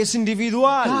individual. Porque es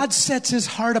individual. God sets his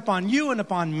heart upon you and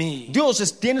upon me. Dios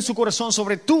tiene su corazón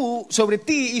sobre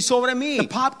ti y sobre mí. The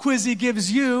pop quiz he gives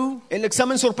you El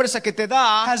examen sorpresa que te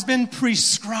da has been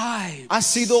prescribed. ha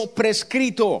sido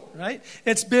prescrito. Right?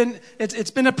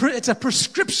 It's a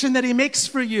prescription that he makes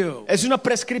for you. Es una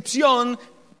prescripción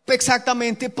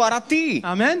exactamente para ti.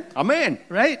 Amen? Amén.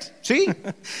 Right? Sí.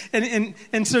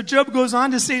 And so Job goes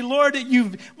on to say, Lord,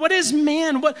 what is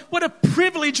man? What a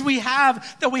privilege we have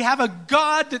that we have a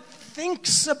God that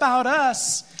thinks about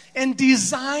us and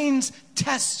designs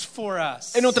tests for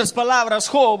us. En otras palabras,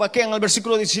 Job, aquí en el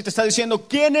versículo 17 está diciendo,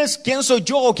 ¿quién soy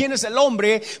yo? ¿Quién es el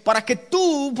hombre? Para que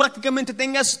tú prácticamente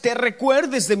te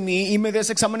recuerdes de mí y me des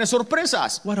exámenes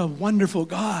sorpresas. What a wonderful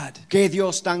God. Qué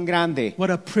Dios tan grande. What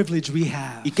a privilege we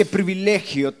have. Y qué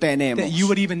privilegio tenemos. That you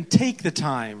would even take the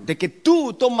time De que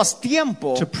tú tomas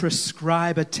tiempo to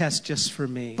prescribe a test just for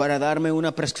me. para darme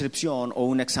una prescripción o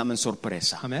un examen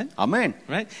sorpresa. Amen. Amén.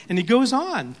 Right? And he goes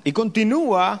on. Y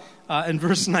continúa. In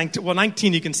verse 19,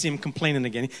 19 you can see him complaining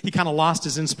again. He kind of lost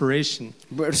his inspiration.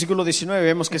 Versículo 19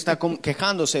 vemos que está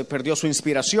quejándose, perdió su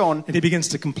inspiración. And he begins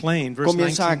to complain. Verse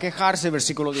Comienza 19. a quejarse,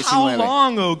 versículo How 19.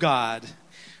 long, O God,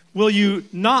 will you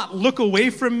not look away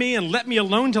from me and let me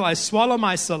alone till I swallow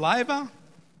my saliva?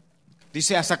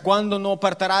 Dice, ¿hasta cuándo no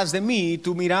apartarás de mí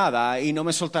tu mirada y no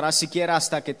me soltarás siquiera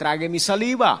hasta que trague mi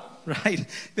saliva? Right.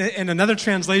 In another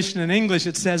translation in English,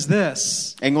 it says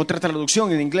this. En otra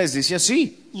traducción en inglés dice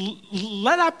así,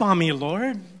 Let up on me,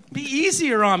 Lord. Be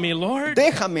easier on me, Lord.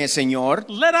 déjame, Señor,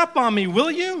 Let up on me,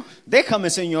 will you? déjame,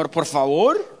 Señor, por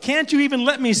favor, Can't you even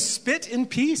let me spit in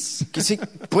peace? que si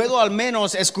puedo al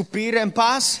menos escupir en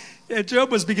paz.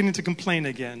 Job was beginning to complain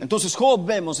again. Entonces Job,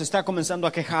 vemos, está comenzando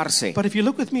a quejarse. But if you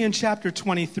look with me in chapter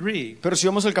 23, Pero si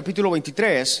vemos el capítulo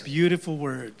 23, beautiful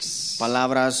words.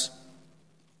 palabras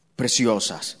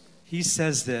preciosas. He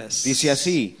says this. Dice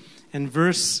así, In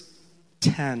verse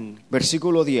 10,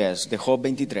 versículo 10 de Job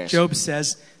 23. Job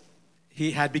says,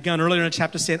 he had begun earlier in the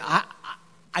chapter saying,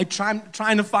 I'm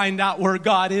trying to find out where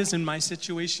God is in my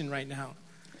situation right now.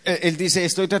 Él dice,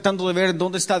 estoy tratando de ver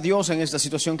dónde está Dios en esta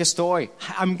situación que estoy.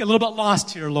 I'm a little bit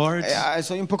lost here, Lord.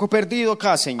 Estoy un poco perdido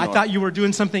acá, I Señor. thought you were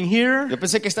doing something here, Yo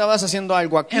pensé que estabas haciendo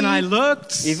algo aquí and I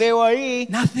looked, y veo ahí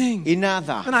nothing. y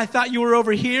nada. And I thought you were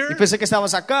over Y here, pensé que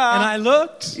estabas and acá I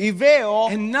looked, y veo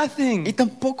and y nothing.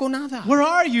 tampoco nada. Where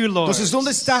are you, Lord? Entonces, ¿dónde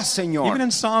estás, Señor? Even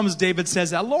in Psalms, David says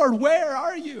that, Lord, where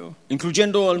are you?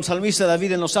 Incluyendo el salmista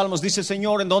David en los Salmos, dice,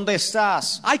 Señor, ¿en dónde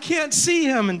estás? I can't see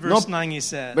him, in verse 9 he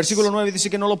says. Versículo 9 dice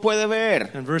que no lo puede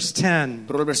ver. And verse 10,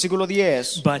 Pero el versículo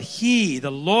 10, but he, the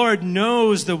Lord,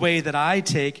 knows the way that I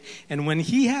take, and when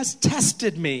he has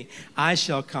tested me, I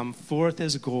shall come forth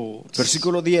as gold.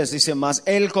 versículo 10 dice, mas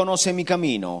Él conoce mi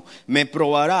camino, me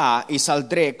probará y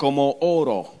saldré como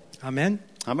oro. Amen?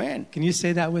 Amén. Can you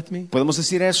say that with me? Podemos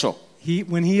decir eso.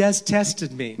 When he has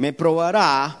tested me, Me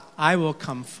probará I will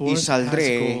come y forth as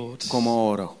saldré gold. como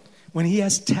oro. When he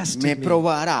has tested Me me,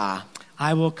 probará,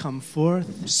 I will come forth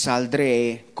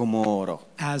saldré como oro.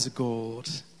 as gold.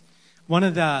 One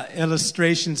of the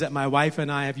illustrations that my wife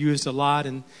and I have used a lot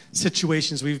in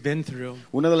situations we've been through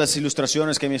Una de las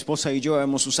ilustraciones que mi esposa y yo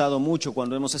hemos usado mucho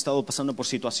cuando hemos estado pasando por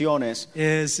situaciones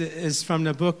is from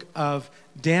the book of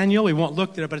Daniel. We won't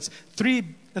look there, but it's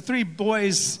the three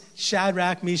boys,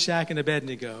 Shadrach, Meshach, and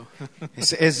Abednego.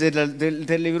 es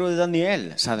del libro de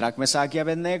Daniel, Sadrach, Mesach y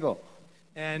Abednego.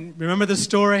 And remember the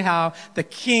story how the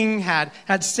king had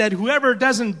said, whoever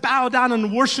doesn't bow down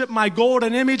and worship my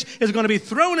golden image is going to be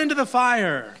thrown into the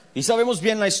fire. Y sabemos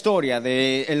bien la historia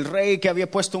de el rey que había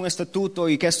puesto un estatuto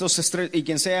y que y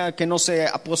quien sea que no se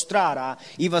apostrara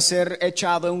iba a ser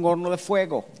echado en un horno de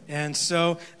fuego. And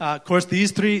so, of course,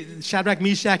 these three, Shadrach,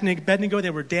 Meshach, and Abednego,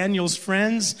 they were Daniel's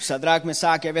friends. Sadrach,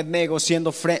 Mesach y Abednego,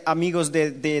 siendo amigos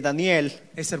de Daniel,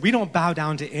 They said, we don't bow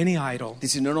down to any idol.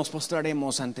 dice, no nos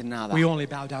postraremos ante nada We only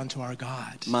bow down to our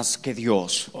God. más que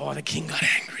Dios. Oh, the king got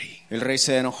angry. El rey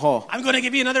se enojó. I'm going to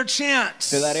give you another chance.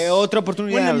 Te daré otra When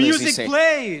oportunidad, the les music dice.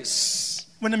 plays,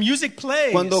 when the music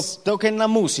plays, Cuando toquen la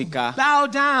música, bow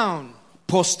down.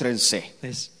 póstrense.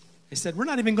 They said, we're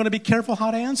not even going to be careful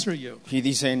how to answer you. Y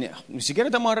dicen, ni siquiera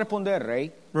te vamos a responder,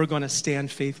 rey. we're going to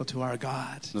stand faithful to our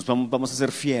God. Vamos a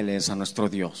ser fieles a nuestro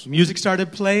Dios. Music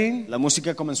started playing. La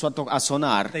música comenzó a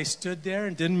sonar. They stood there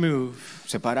and didn't move.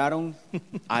 Se pararon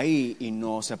ahí y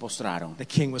no se postraron. The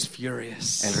king was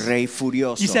furious. El rey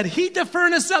furioso. He said, heat the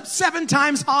furnace up 7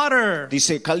 times hotter.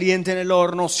 Dice, calienten el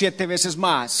horno 7 veces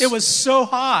más. It was so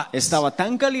hot Estaba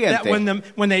tan that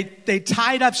caliente when they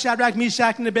tied up Shadrach,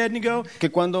 Meshach, and Abednego, que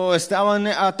cuando estaban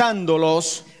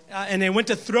atándolos and they went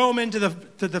to throw them into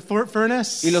the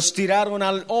furnace, y los tiraron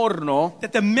al horno,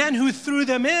 that the men who threw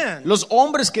them in, los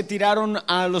hombres que tiraron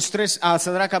a los tres, a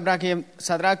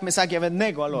Sadrach, Mesach y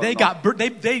Abednego al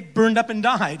horno, they burned up and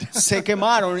died. se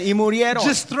quemaron y murieron,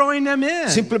 Just throwing them in.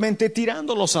 simplemente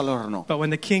tirándolos al horno. But when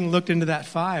the king looked into that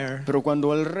fire, Pero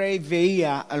cuando el rey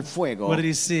veía al fuego, what did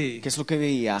he see? ¿qué es lo que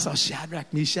veía? He saw Shadrach,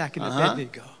 Meshach, and Ajá.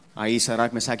 Abednego. Ahí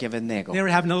Sadrach, Mesach y Abednego. They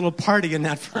were having a little party in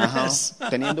that Ajá. furnace.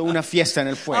 Teniendo una fiesta en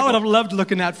el I would have fuego. loved to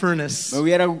look in that furnace. Me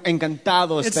hubiera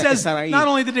encantado It says estar ahí. not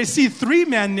only did they see 3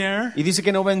 men there, Y dice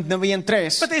que no veían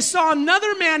 3, but they saw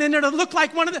another man in there that looked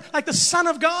like like the Son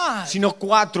of God. sino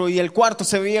 4, y el cuarto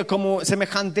se veía como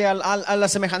semejante a la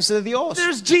semejanza de Dios.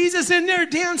 There's Jesus in there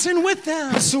dancing with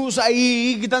them, Jesús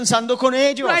ahí danzando con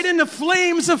ellos, right in the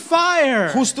flames of fire.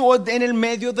 justo en el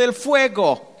medio del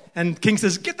fuego. And King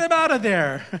says, "Get them out of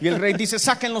there." Y el rey dice,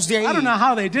 sáquenlos de I don't know ahí.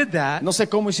 how they did that, No sé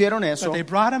cómo hicieron eso, but they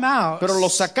brought him out. pero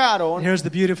los sacaron. Here's the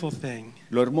beautiful thing: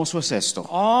 Lo hermoso es esto.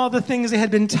 all the things they had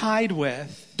been tied with,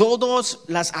 Todas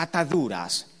las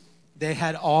ataduras they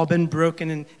had all been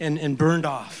broken and burned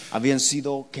off. habían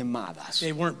sido quemadas.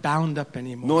 They weren't bound up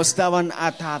anymore. No estaban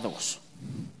atados.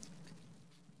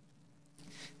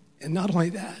 And not only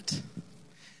that,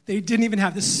 they didn't even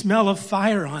have the smell of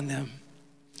fire on them.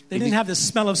 They didn't have the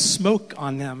smell of smoke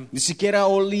on them. Ni siquiera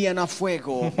olían a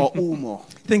fuego o humo.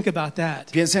 Think about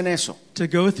that. Piensa en eso. To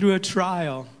go through a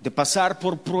trial, De pasar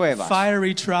por pruebas,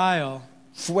 fiery trial,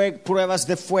 pruebas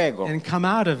de fuego, and come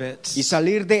out of it y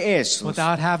salir de eso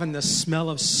without having the smell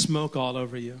of smoke all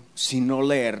over you. sin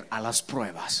oler a las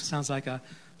pruebas. Sounds like a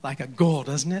goal,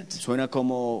 doesn't it? Suena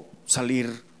como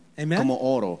salir Amen? como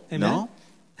oro, Amen? ¿no?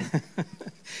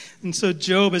 And so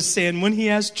Job is saying, when he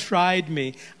has tried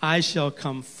me, I shall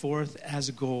come forth as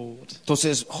gold.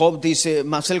 Entonces Job dice,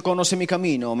 mas él conoce mi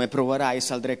camino, me probará y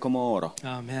saldré como oro.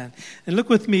 Oh, man. And look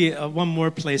with me one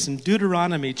more place in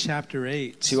Deuteronomy chapter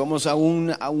 8. Si vamos a un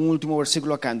último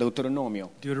versículo acá en Deuteronomio.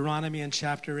 Deuteronomy in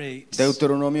chapter 8.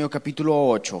 Deuteronomio capítulo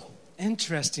 8.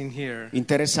 Interesting here.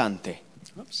 Interesante.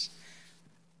 Oops.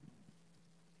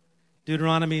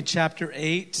 Deuteronomy chapter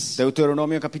 8.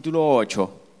 Deuteronomio capítulo 8.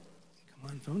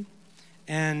 Come on, phone.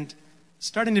 And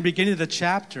starting at the beginning of the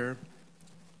chapter,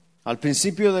 Al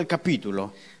principio del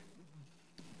capítulo,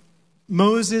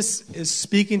 Moses is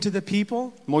speaking to the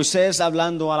people Moisés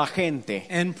hablando a la gente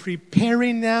and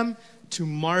preparing them to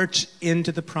march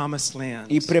into the promised land.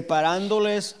 y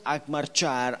preparándoles a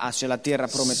marchar hacia la tierra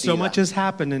So prometida. much has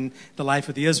happened in the life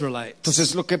of the Israelites.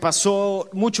 Entonces lo que pasó,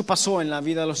 mucho pasó en la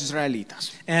vida de los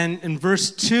israelitas. And in verse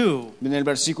 2, En el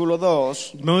versículo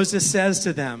 2, Moses says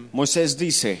to them, Moisés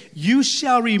dice, "You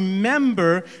shall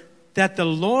remember that the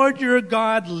Lord your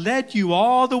God led you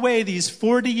all the way these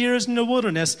 40 years in the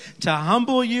wilderness to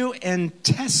humble you and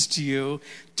test you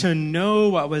to know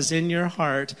what was in your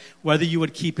heart, whether you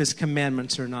would keep his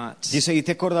commandments or not." dice, y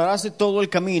te acordarás de todo el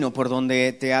camino por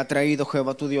donde te ha traído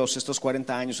Jehová tu Dios estos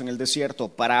 40 años en el desierto,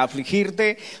 para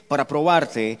afligirte, para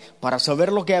probarte, para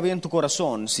saber lo que había en tu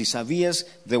corazón, si sabías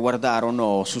de guardar o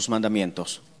no sus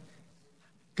mandamientos.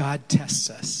 God tests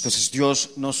us Entonces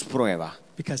Dios nos prueba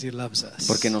because he loves us.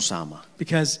 porque nos ama.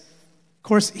 Because, of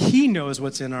course, he knows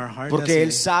what's in our heart. Porque doesn't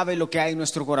Él sabe lo que hay en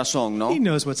nuestro corazón, ¿no? he? He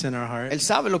knows what's in our heart. Él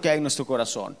sabe lo que hay en nuestro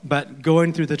corazón. But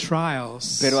going through the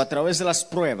trials, Pero a través de las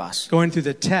pruebas going through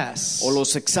the tests, o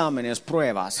los exámenes,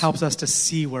 pruebas, helps us to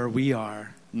see where we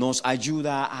are. nos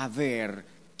ayuda a ver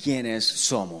quiénes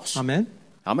somos. Amen?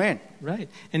 Amén. Right.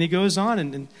 And he goes on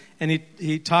and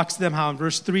he talks to them how in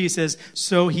verse 3 he says,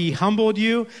 "So he humbled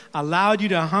you, allowed you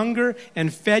to hunger,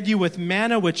 and fed you with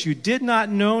manna which you did not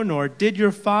know, nor did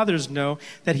your fathers know,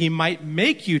 that he might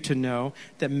make you to know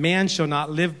that man shall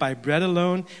not live by bread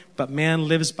alone, but man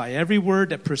lives by every word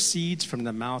that proceeds from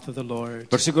the mouth of the Lord."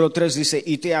 Versículo 3 dice,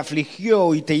 y te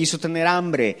afligió y te hizo tener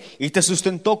hambre y te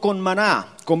sustentó con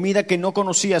maná, comida que no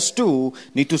conocías tú,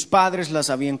 ni tus padres las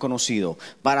habían conocido,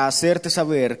 para hacerte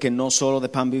saber que no solo de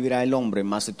pan vivirá el hombre,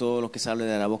 más de todo lo que sale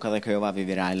de la boca de Jehová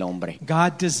vivirá el hombre.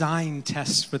 God designed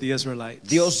tests for the Israelites.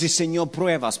 Dios diseñó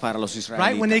pruebas para los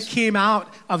Right when they israelitas. came out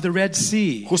of the Red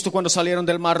Sea, Justo cuando salieron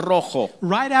del Mar Rojo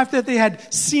right after they had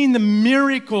seen the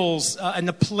miracles and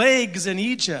the plagues in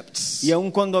Egypt, y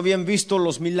aun cuando habían visto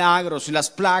los milagros y las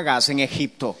plagas en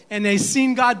Egipto and they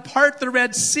seen God part the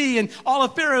Red Sea and all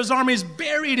of Pharaoh's armies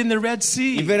buried in the Red y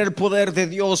Sea. ver el poder de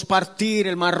Dios partir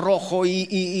el Mar Rojo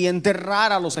y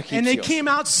enterrar a los And they egipcios. came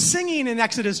out singing in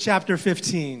Exodus chapter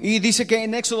 15. Y dice que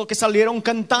en Éxodo que salieron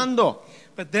cantando.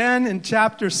 But then in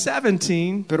chapter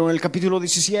 17, Pero en el capítulo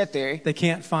 17 they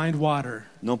can't find water.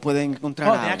 no pueden encontrar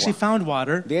Oh, they actually agua. found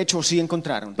water, De hecho, sí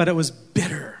encontraron, but it was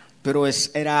bitter. pero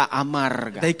era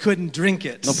amarga. They couldn't drink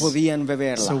it. No podían So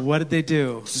beberla. what did they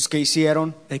do? Entonces, ¿qué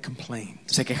hicieron? They complained.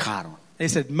 Se quejaron. They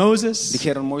said, Moses,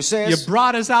 Dijeron, you Moisés,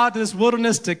 brought us out to this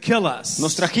wilderness to kill us.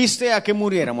 nos trajiste a que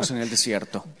muriéramos en el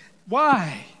desierto.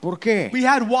 Why? ¿Por qué? We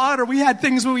had water. We had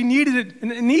things we needed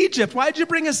in Egypt. Why did you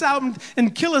bring us out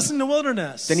and kill us in the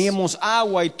wilderness? Teníamos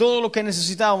agua y todo lo que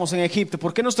necesitábamos en Egipto.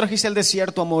 ¿Por qué nos trajiste al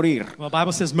desierto a morir? Well, the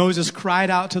Bible says Moses cried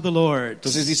out to the Lord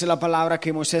Entonces dice la palabra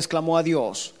que Moisés clamó a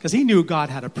Dios. because he knew God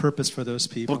had a purpose for those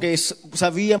people. Porque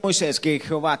sabía Moisés que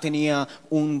Jehová tenía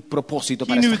un propósito He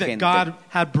para knew esta that gente. God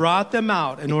had brought them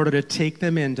out in order to take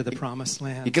them into the promised Y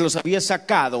land. que los había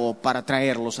sacado para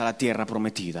traerlos a la tierra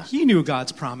prometida. He knew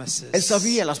God's promises. Él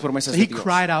sabía las promesas So de he Dios.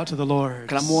 cried out to the Lord.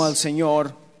 Clamó al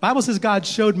Señor. Bible says God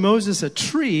showed Moses a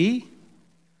tree.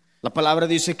 La palabra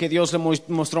dice que Dios le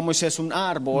mostró a Moisés un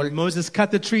árbol. Moses cut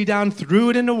the tree down, threw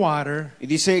it into water, Y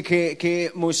dice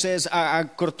que Moisés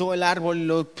cortó el árbol y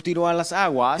lo tiró a las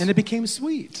aguas. and it became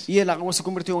sweet. Y el agua se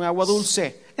convirtió en agua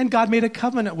dulce. And God made a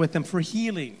covenant with them for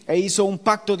healing. E hizo un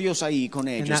pacto Dios ahí con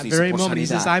In ellos, that dice, very por moment, he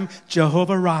says, sanidad. I'm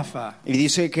Jehovah Rapha. Y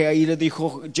dice que ahí le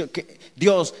dijo,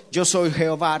 Dios, yo soy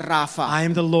Jehová Rafa. I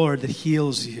am the Lord that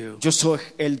heals you. Yo soy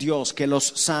el Dios que los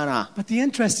sana. But the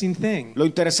interesting thing Lo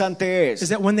interesante is es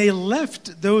that when they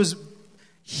left those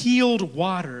healed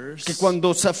waters que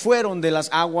cuando se fueron de las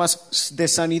aguas de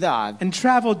sanidad and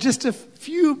traveled just a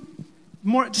few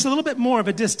more, just a little bit more of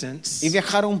a distance, y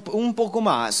viajaron un poco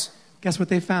más, guess what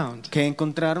they found? ¿qué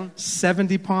encontraron?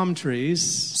 70 palm trees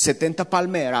 70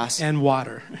 palmeras and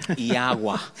water. y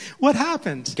agua. What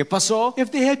happened? ¿Qué pasó?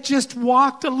 If they had just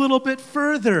walked a little bit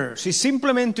further, Si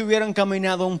simplemente hubieran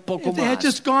caminado un poco if they had más,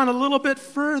 just gone a little bit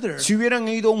further, si hubieran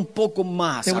ido un poco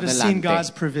más they would have seen adelante,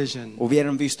 God's provision.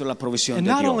 hubieran visto la provisión And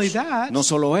de not only Dios. that, No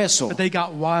solo eso, but they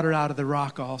got water out of the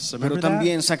rock also. pero Remember that?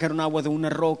 también sacaron agua de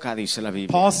una roca, dice la Biblia.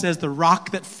 Paul says the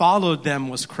rock that followed them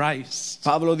was Christ.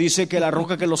 Pablo dice que la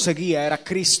roca que los seguía era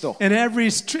Cristo. In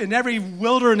every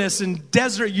wilderness and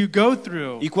desert you go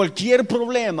through, Y cualquier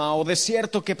problema o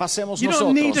desierto que pasemos you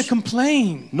don't need to nosotros,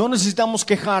 complain. no necesitamos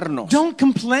quejarnos. Don't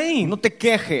complain. No te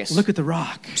quejes, Look at the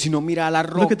rock. sino mira a la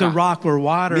Look at the roca. rock where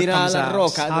water Mira a comes la out.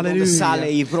 roca de donde Hallelujah.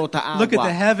 sale y brota Look at the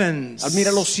agua. heavens.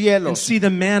 Mira los And cielos see the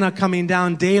manna coming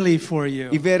down daily for you.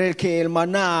 y ver que el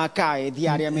maná cae And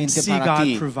diariamente see para God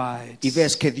ti. provides. Y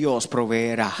ves que Dios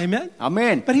proveerá. Amen?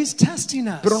 Amén. But he's testing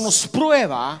us. Pero nos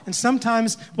prueba. And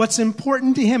sometimes what's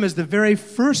important to him is the very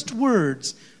first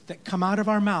words that come out of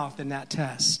our mouth in that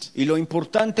test. Y lo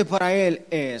importante para Él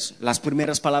es las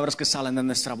primeras palabras que salen de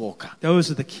nuestra boca.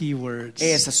 Those are the key words.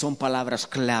 Esas son palabras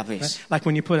claves. Like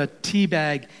when you put a tea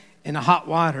bag in a hot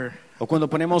water, O cuando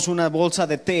ponemos una bolsa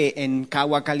de té en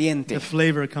agua the caliente,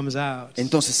 flavor comes out.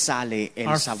 entonces sale el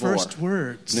Our sabor. first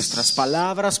words. Nuestras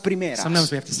palabras primeras.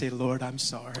 Sometimes we have to say, Lord, I'm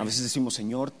sorry. A veces decimos,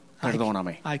 Señor,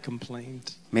 perdóname. I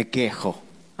complained. Me quejo.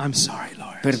 I'm sorry,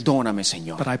 Lord. Perdóname,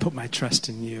 Señor. But I put my trust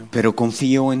in you. Pero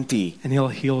confío en ti And he'll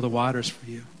heal the waters for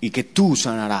you. y que tú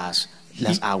sanarás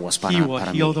las aguas He para will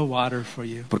mí. heal the water for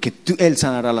you. Porque Él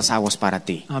sanará las aguas para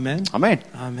ti. Amen. Amén.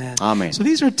 Amen. Amen. So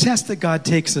these are tests that God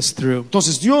takes us through.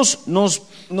 Entonces Dios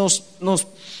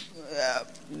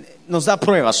nos da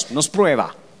pruebas, nos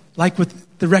prueba. Like with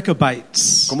the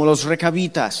Rechabites, Como los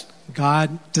recabitas. God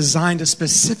designed a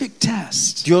specific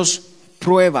test Dios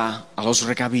prueba a los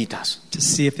recabitas to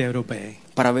see if they would obey.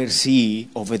 para ver si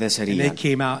And they obedecerían.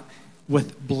 came out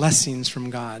with blessings from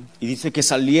God. Y dice que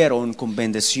salieron con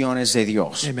bendiciones de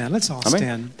Dios. Amen. Let's all Amén.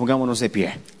 stand. Pongámonos de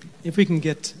pie. If we can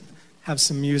have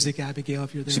some music, Abigail,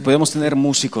 if you're there. Si podemos tener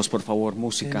músicos, por favor,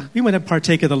 música. And we want to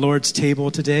partake of the Lord's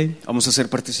table today. Vamos a hacer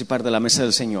participar de la mesa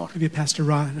del Señor. Maybe Pastor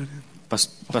Rod.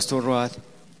 Pastor Rod,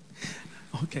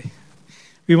 Okay.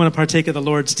 We want to partake of the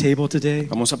Lord's table today.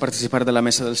 vamos a participar de la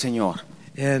mesa del Señor.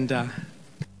 And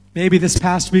maybe this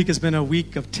past week has been a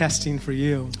week of testing for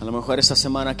you. A lo mejor esta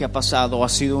semana que ha pasado ha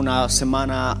sido una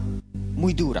semana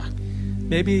muy dura.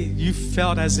 Maybe you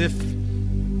felt as if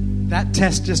that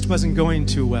test just wasn't going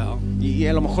too well. Y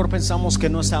a lo mejor pensamos que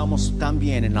no estábamos tan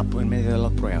bien en medio de la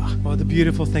prueba. Well, the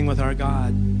beautiful thing with our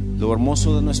God Lo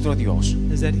hermoso de nuestro Dios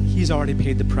is that He's already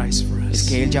paid the price for es us.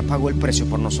 que Él ya pagó el precio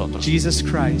por nosotros. Jesus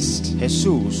Christ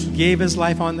Jesús gave His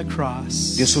life on the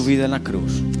cross, dio su vida en la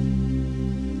cruz,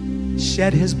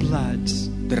 shed His blood,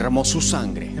 derramó su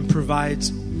sangre and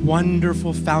provides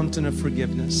wonderful fountain of y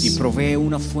forgiveness. provee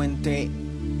una fuente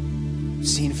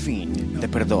sin fin de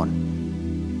perdón.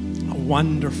 A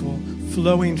wonderful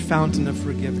flowing fountain of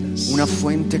forgiveness. Una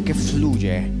fuente que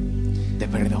fluye de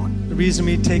perdón. The reason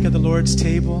we take at the Lord's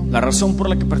table La razón por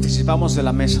la que participamos de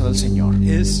la mesa del Señor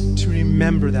is to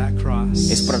remember that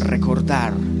cross, es para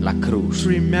recordar la cruz, to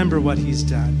remember what He's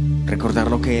done, recordar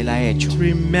lo que Él ha hecho to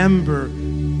remember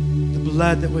the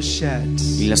blood that was shed,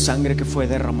 y la sangre que fue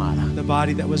derramada the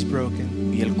body that was broken.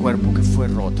 y el cuerpo que fue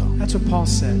roto. That's what Paul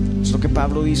said. Es lo que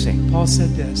Pablo dice. Paul said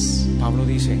this: Pablo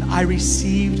dice, I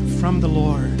received from the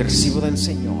Lord. recibo del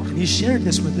Señor. And he shared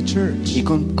this with the church. Y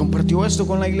compartió esto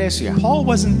con la iglesia. Paul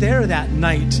wasn't there that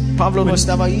night. Pablo no when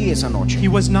estaba ahí esa noche. He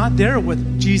was not there with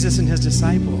Jesus and his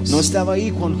disciples. No estaba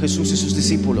ahí con Jesús y sus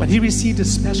discípulos. But he received a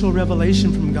special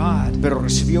revelation from God Pero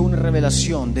recibió una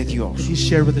revelación de that Dios he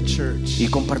shared with the church. y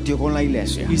compartió con la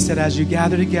iglesia. He said, as you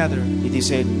gather together, Y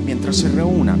dice, mientras se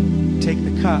reúnan, take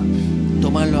the cup,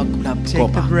 toma la take the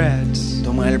copa, bread.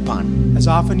 toma el pan. As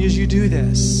often as you do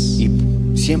this, Y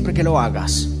siempre que lo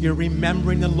hagas, you're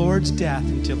remembering the Lord's death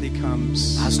until he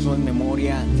comes. hazlo en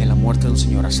memoria de la muerte del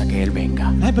Señor hasta que Él venga.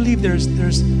 And I believe there's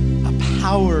a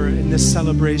power in this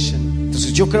celebration.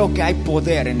 Entonces yo creo que hay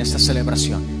poder en esta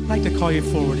celebración. I'd like to call you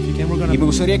forward if you can. We're Y going me to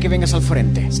gustaría que vengas al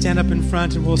frente. stand up in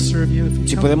front and we'll serve you. If you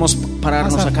Si come, podemos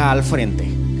pararnos acá al frente.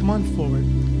 come on forward.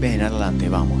 Ven adelante,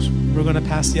 vamos. We're going to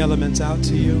pass the elements out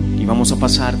to you. Y vamos a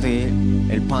pasarte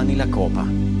el pan y la copa. Doug,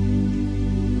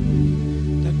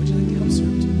 would you like to help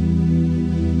serve too?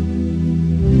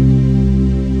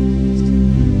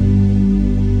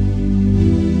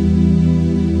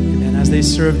 Amen. As they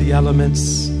serve the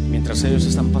elements, Mientras ellos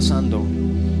están pasando,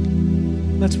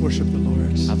 let's worship the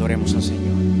Lord. adoremos al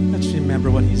Señor. Let's remember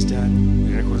what He's done.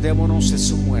 Y recordémonos de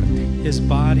su muerte, His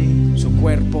body, su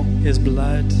cuerpo, His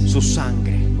blood, su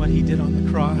sangre, what He did on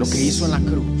the cross. lo que hizo en la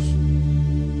cruz.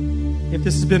 If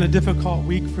this has been a difficult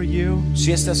week for you,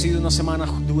 Si esta ha sido una semana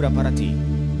dura para ti,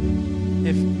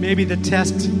 if maybe the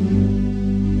test,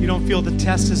 you don't feel the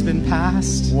test has been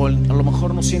passed, o a lo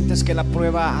mejor no sientes que la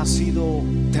prueba ha sido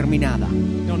terminada,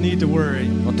 you don't need to worry.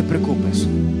 no te preocupes.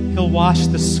 He'll wash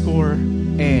the score.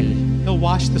 Él He'll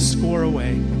wash the score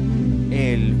away.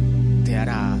 te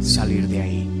hará salir de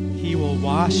ahí. He will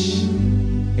wash,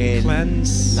 Él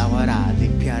cleanse, lavará,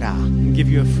 limpiará and give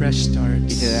you a fresh start.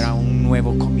 y te dará un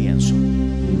nuevo comienzo.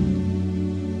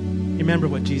 Remember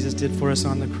what Jesus did for us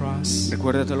on the cross.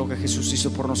 Recuérdate lo que Jesús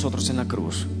hizo por nosotros en la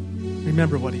cruz.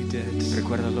 Remember what He did.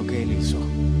 Recuerda lo que Él hizo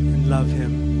And love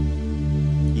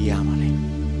Him. y ámale.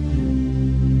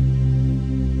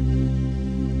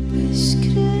 Pues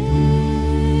creo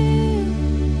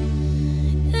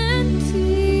en ti,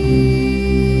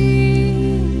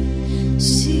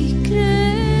 sí creo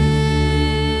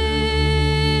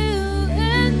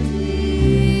en ti.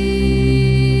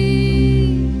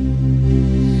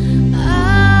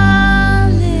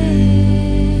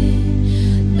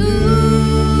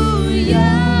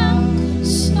 Aleluya,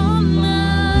 consumado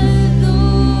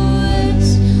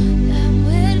es la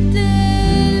muerte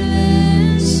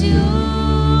venció.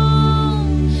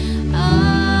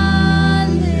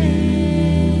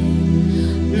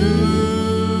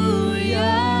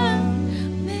 Aleluya,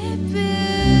 me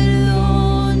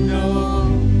perdonó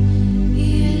y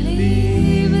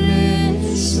libre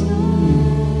soy.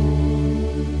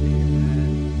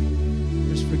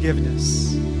 There's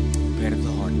forgiveness.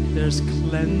 Perdón. There's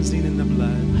cleansing in the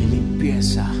blood. Hay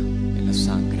limpieza en la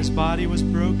sangre. His body was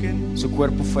broken Su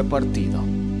cuerpo fue partido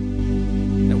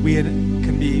that we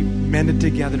can be mended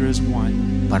together as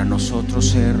one. para nosotros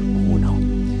ser uno.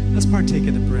 Let's partake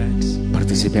of the bread.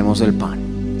 Participemos del pan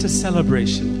It's a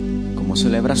celebration. como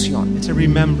celebración It's a y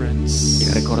remembrance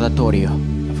recordatorio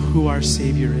of who our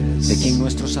Savior de quién is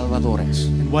nuestro Salvador es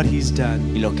and what He's done.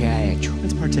 y lo que ha hecho.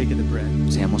 Let's partake of the bread.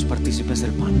 Seamos partícipes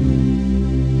del pan.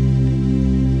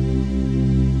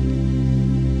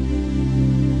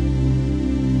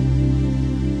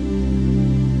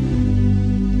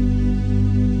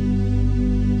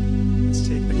 Let's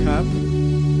take the cup.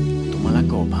 Toma la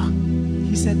copa.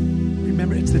 He said,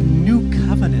 remember, it's the new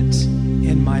covenant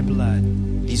in my blood.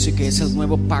 Dice que es el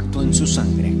nuevo pacto en su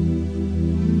sangre.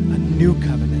 A new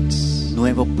covenant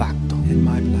Nuevo pacto in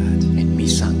my blood. en mi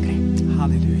sangre.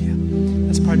 Hallelujah.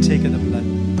 Let's partake of the blood.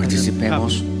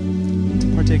 Participemos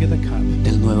Partake of the cup.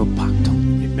 del nuevo pacto.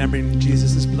 Remembering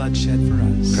Jesus' blood shed for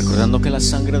us. Recordando que la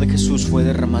sangre de Jesús fue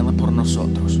derramada por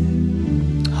nosotros.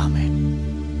 Amén.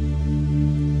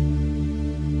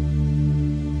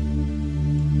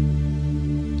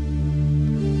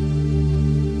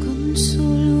 Con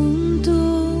solo un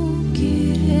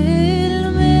toque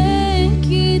Él me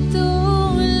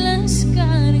quitó las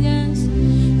cargas.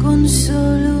 Con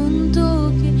solo un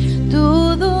toque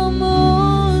todo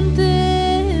monte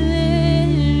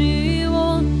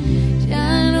derribó.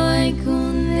 Ya no hay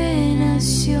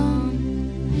condenación,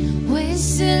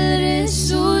 pues Él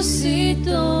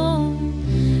resucitó.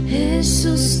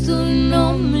 Jesús, tu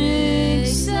nombre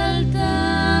exaltamos.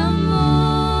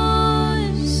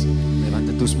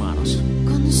 Levanta tus manos.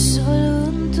 Con solo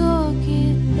un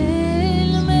toque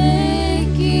Él me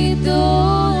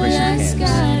quitó Raise your las hands.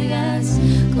 cargas.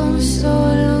 Con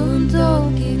solo un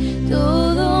toque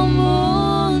todo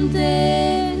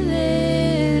monte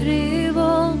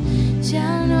derribó.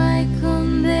 Ya no hay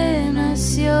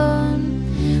condenación,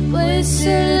 pues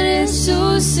Él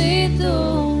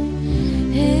resucitó.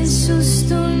 Jesús,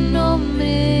 tu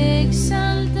nombre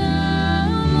exaltamos.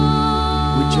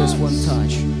 With just one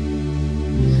touch.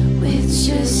 With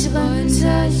just one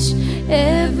touch,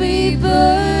 every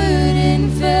burden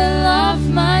fell off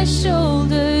my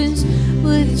shoulders.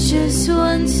 With just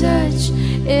one touch,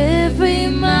 every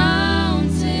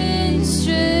mountain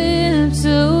stripped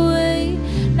away.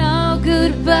 Now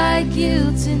goodbye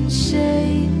guilt and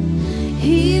shame.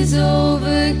 He's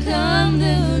overcome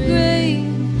the grave.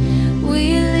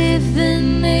 We lift the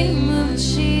name of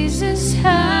Jesus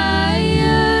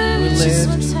higher. We With just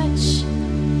one lift. touch.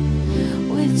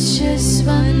 With just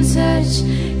one touch,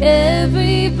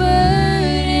 every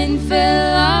burden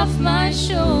fell off my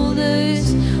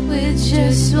shoulders. With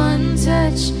just one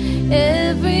touch,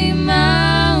 every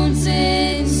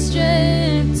mountain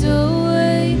stripped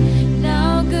away.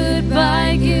 Now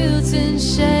goodbye guilt and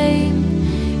shame.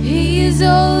 He's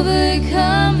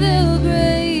overcome the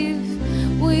grave.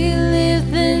 We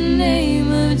lift the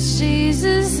name of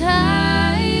Jesus higher.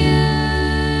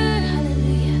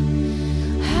 Hallelujah.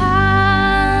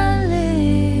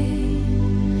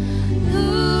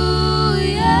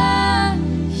 Hallelujah.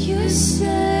 You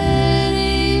said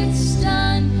it's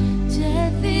done.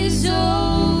 Death is overcome.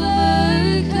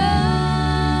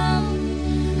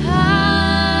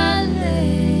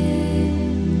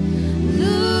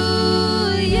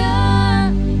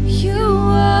 Hallelujah. You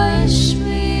wash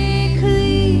me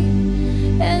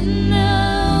clean, and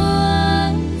now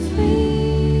I'm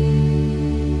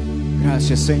free.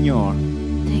 Gracias, Señor,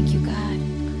 Thank you, God,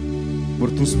 por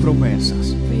tus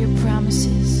promesas. for your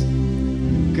promises.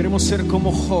 Queremos ser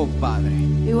como Job, Padre,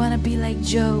 We want to be like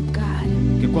Job, God,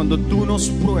 que cuando tú nos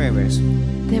pruebes,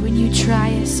 that when you try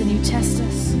us and you test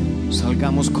us,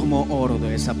 salgamos como oro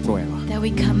de esa prueba. that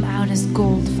we come out as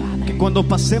gold, Father. Que cuando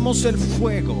pasemos el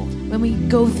fuego When we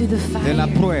go through the de la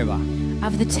fire prueba,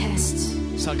 of the test,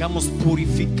 salgamos that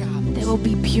purificados will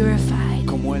be purified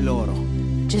como el oro.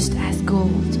 just as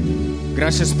gold.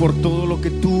 Gracias por todo lo que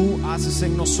tú haces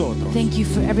en nosotros Thank you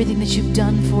for everything that you've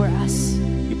done for us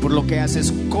y por lo que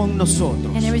haces con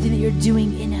nosotros. and everything that you're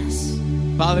doing in us.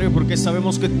 Padre, porque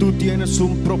sabemos que tú tienes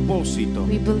un propósito,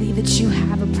 We believe that you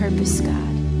have a purpose,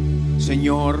 God,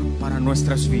 Señor, para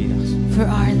nuestras vidas. for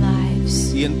our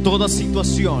lives. Y en toda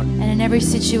situación, And in every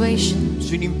situation,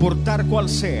 sin importar cuál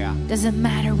sea, doesn't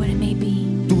matter what it may be,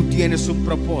 tú tienes un you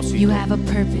propósito have a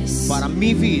purpose para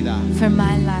mi vida for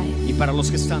my life y para los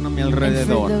que están a mi and for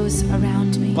alrededor. those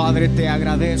around me. Padre, te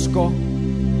agradezco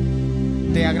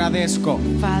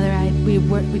Father,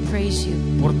 we praise you.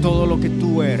 por todo lo que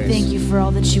tú eres, Thank you for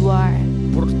all that you are,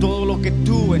 por todo lo que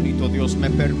tú, bendito Dios, me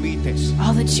permites.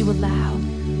 all that you allow.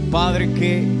 Padre,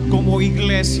 que como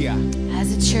iglesia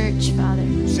As a church, Father,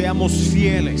 seamos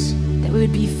fieles, that we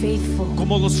would be faithful,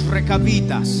 como los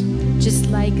recabitas. just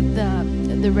like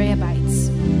the Rehabites.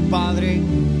 Padre,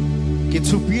 que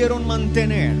supieron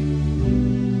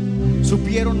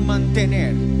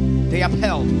mantener, they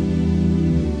upheld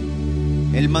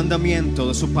el mandamiento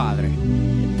de su Padre.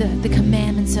 The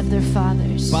commandments of their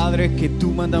fathers. Padre, que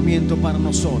tu mandamiento para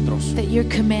nosotros, That your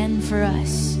command for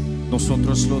us,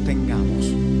 nosotros lo tengamos.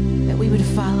 that we would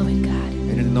follow it, God.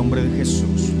 En el nombre de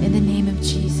Jesús. In the name of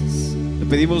Jesus. Te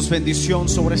pedimos bendición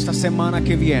sobre esta semana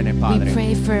que viene, We Padre.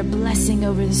 pray for a blessing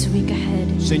over this week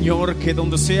ahead. Señor, que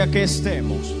donde sea que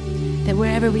estemos, That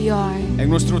wherever we are, en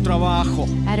nuestro trabajo,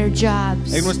 at our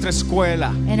jobs, en nuestra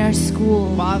escuela, in our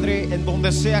school, Padre, en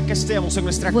donde sea que estemos, en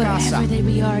nuestra casa, wherever that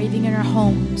we are, even in our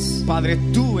homes, Padre,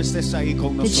 tú estés ahí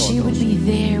con that you would nosotros. be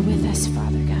there with us,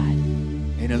 Father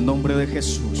God. En el nombre de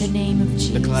Jesús. The name of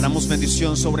Jesus. Declaramos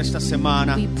bendición sobre esta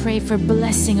semana. We pray for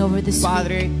blessing over this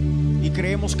Padre, y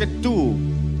creemos que tú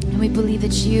week. And we believe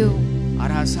that you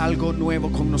harás algo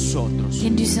nuevo con nosotros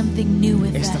can do something new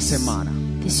with esta us semana.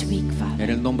 this week, Father. En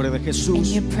el nombre de In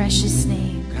Jesús. your precious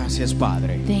name. Gracias,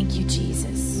 Padre. Thank you,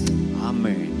 Jesus.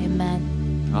 Amén.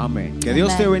 Amen. Amén. Que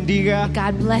Dios te Amen. bendiga.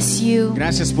 God bless you.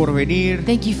 Gracias por venir.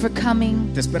 Thank you for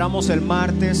coming. Te esperamos el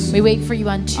martes We wait for you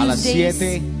on a las Tuesdays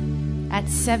 7 at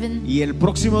 7 y el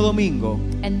próximo domingo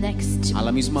and next a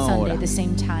la misma Sunday hora. the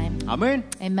same time. Amén.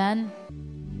 Amen.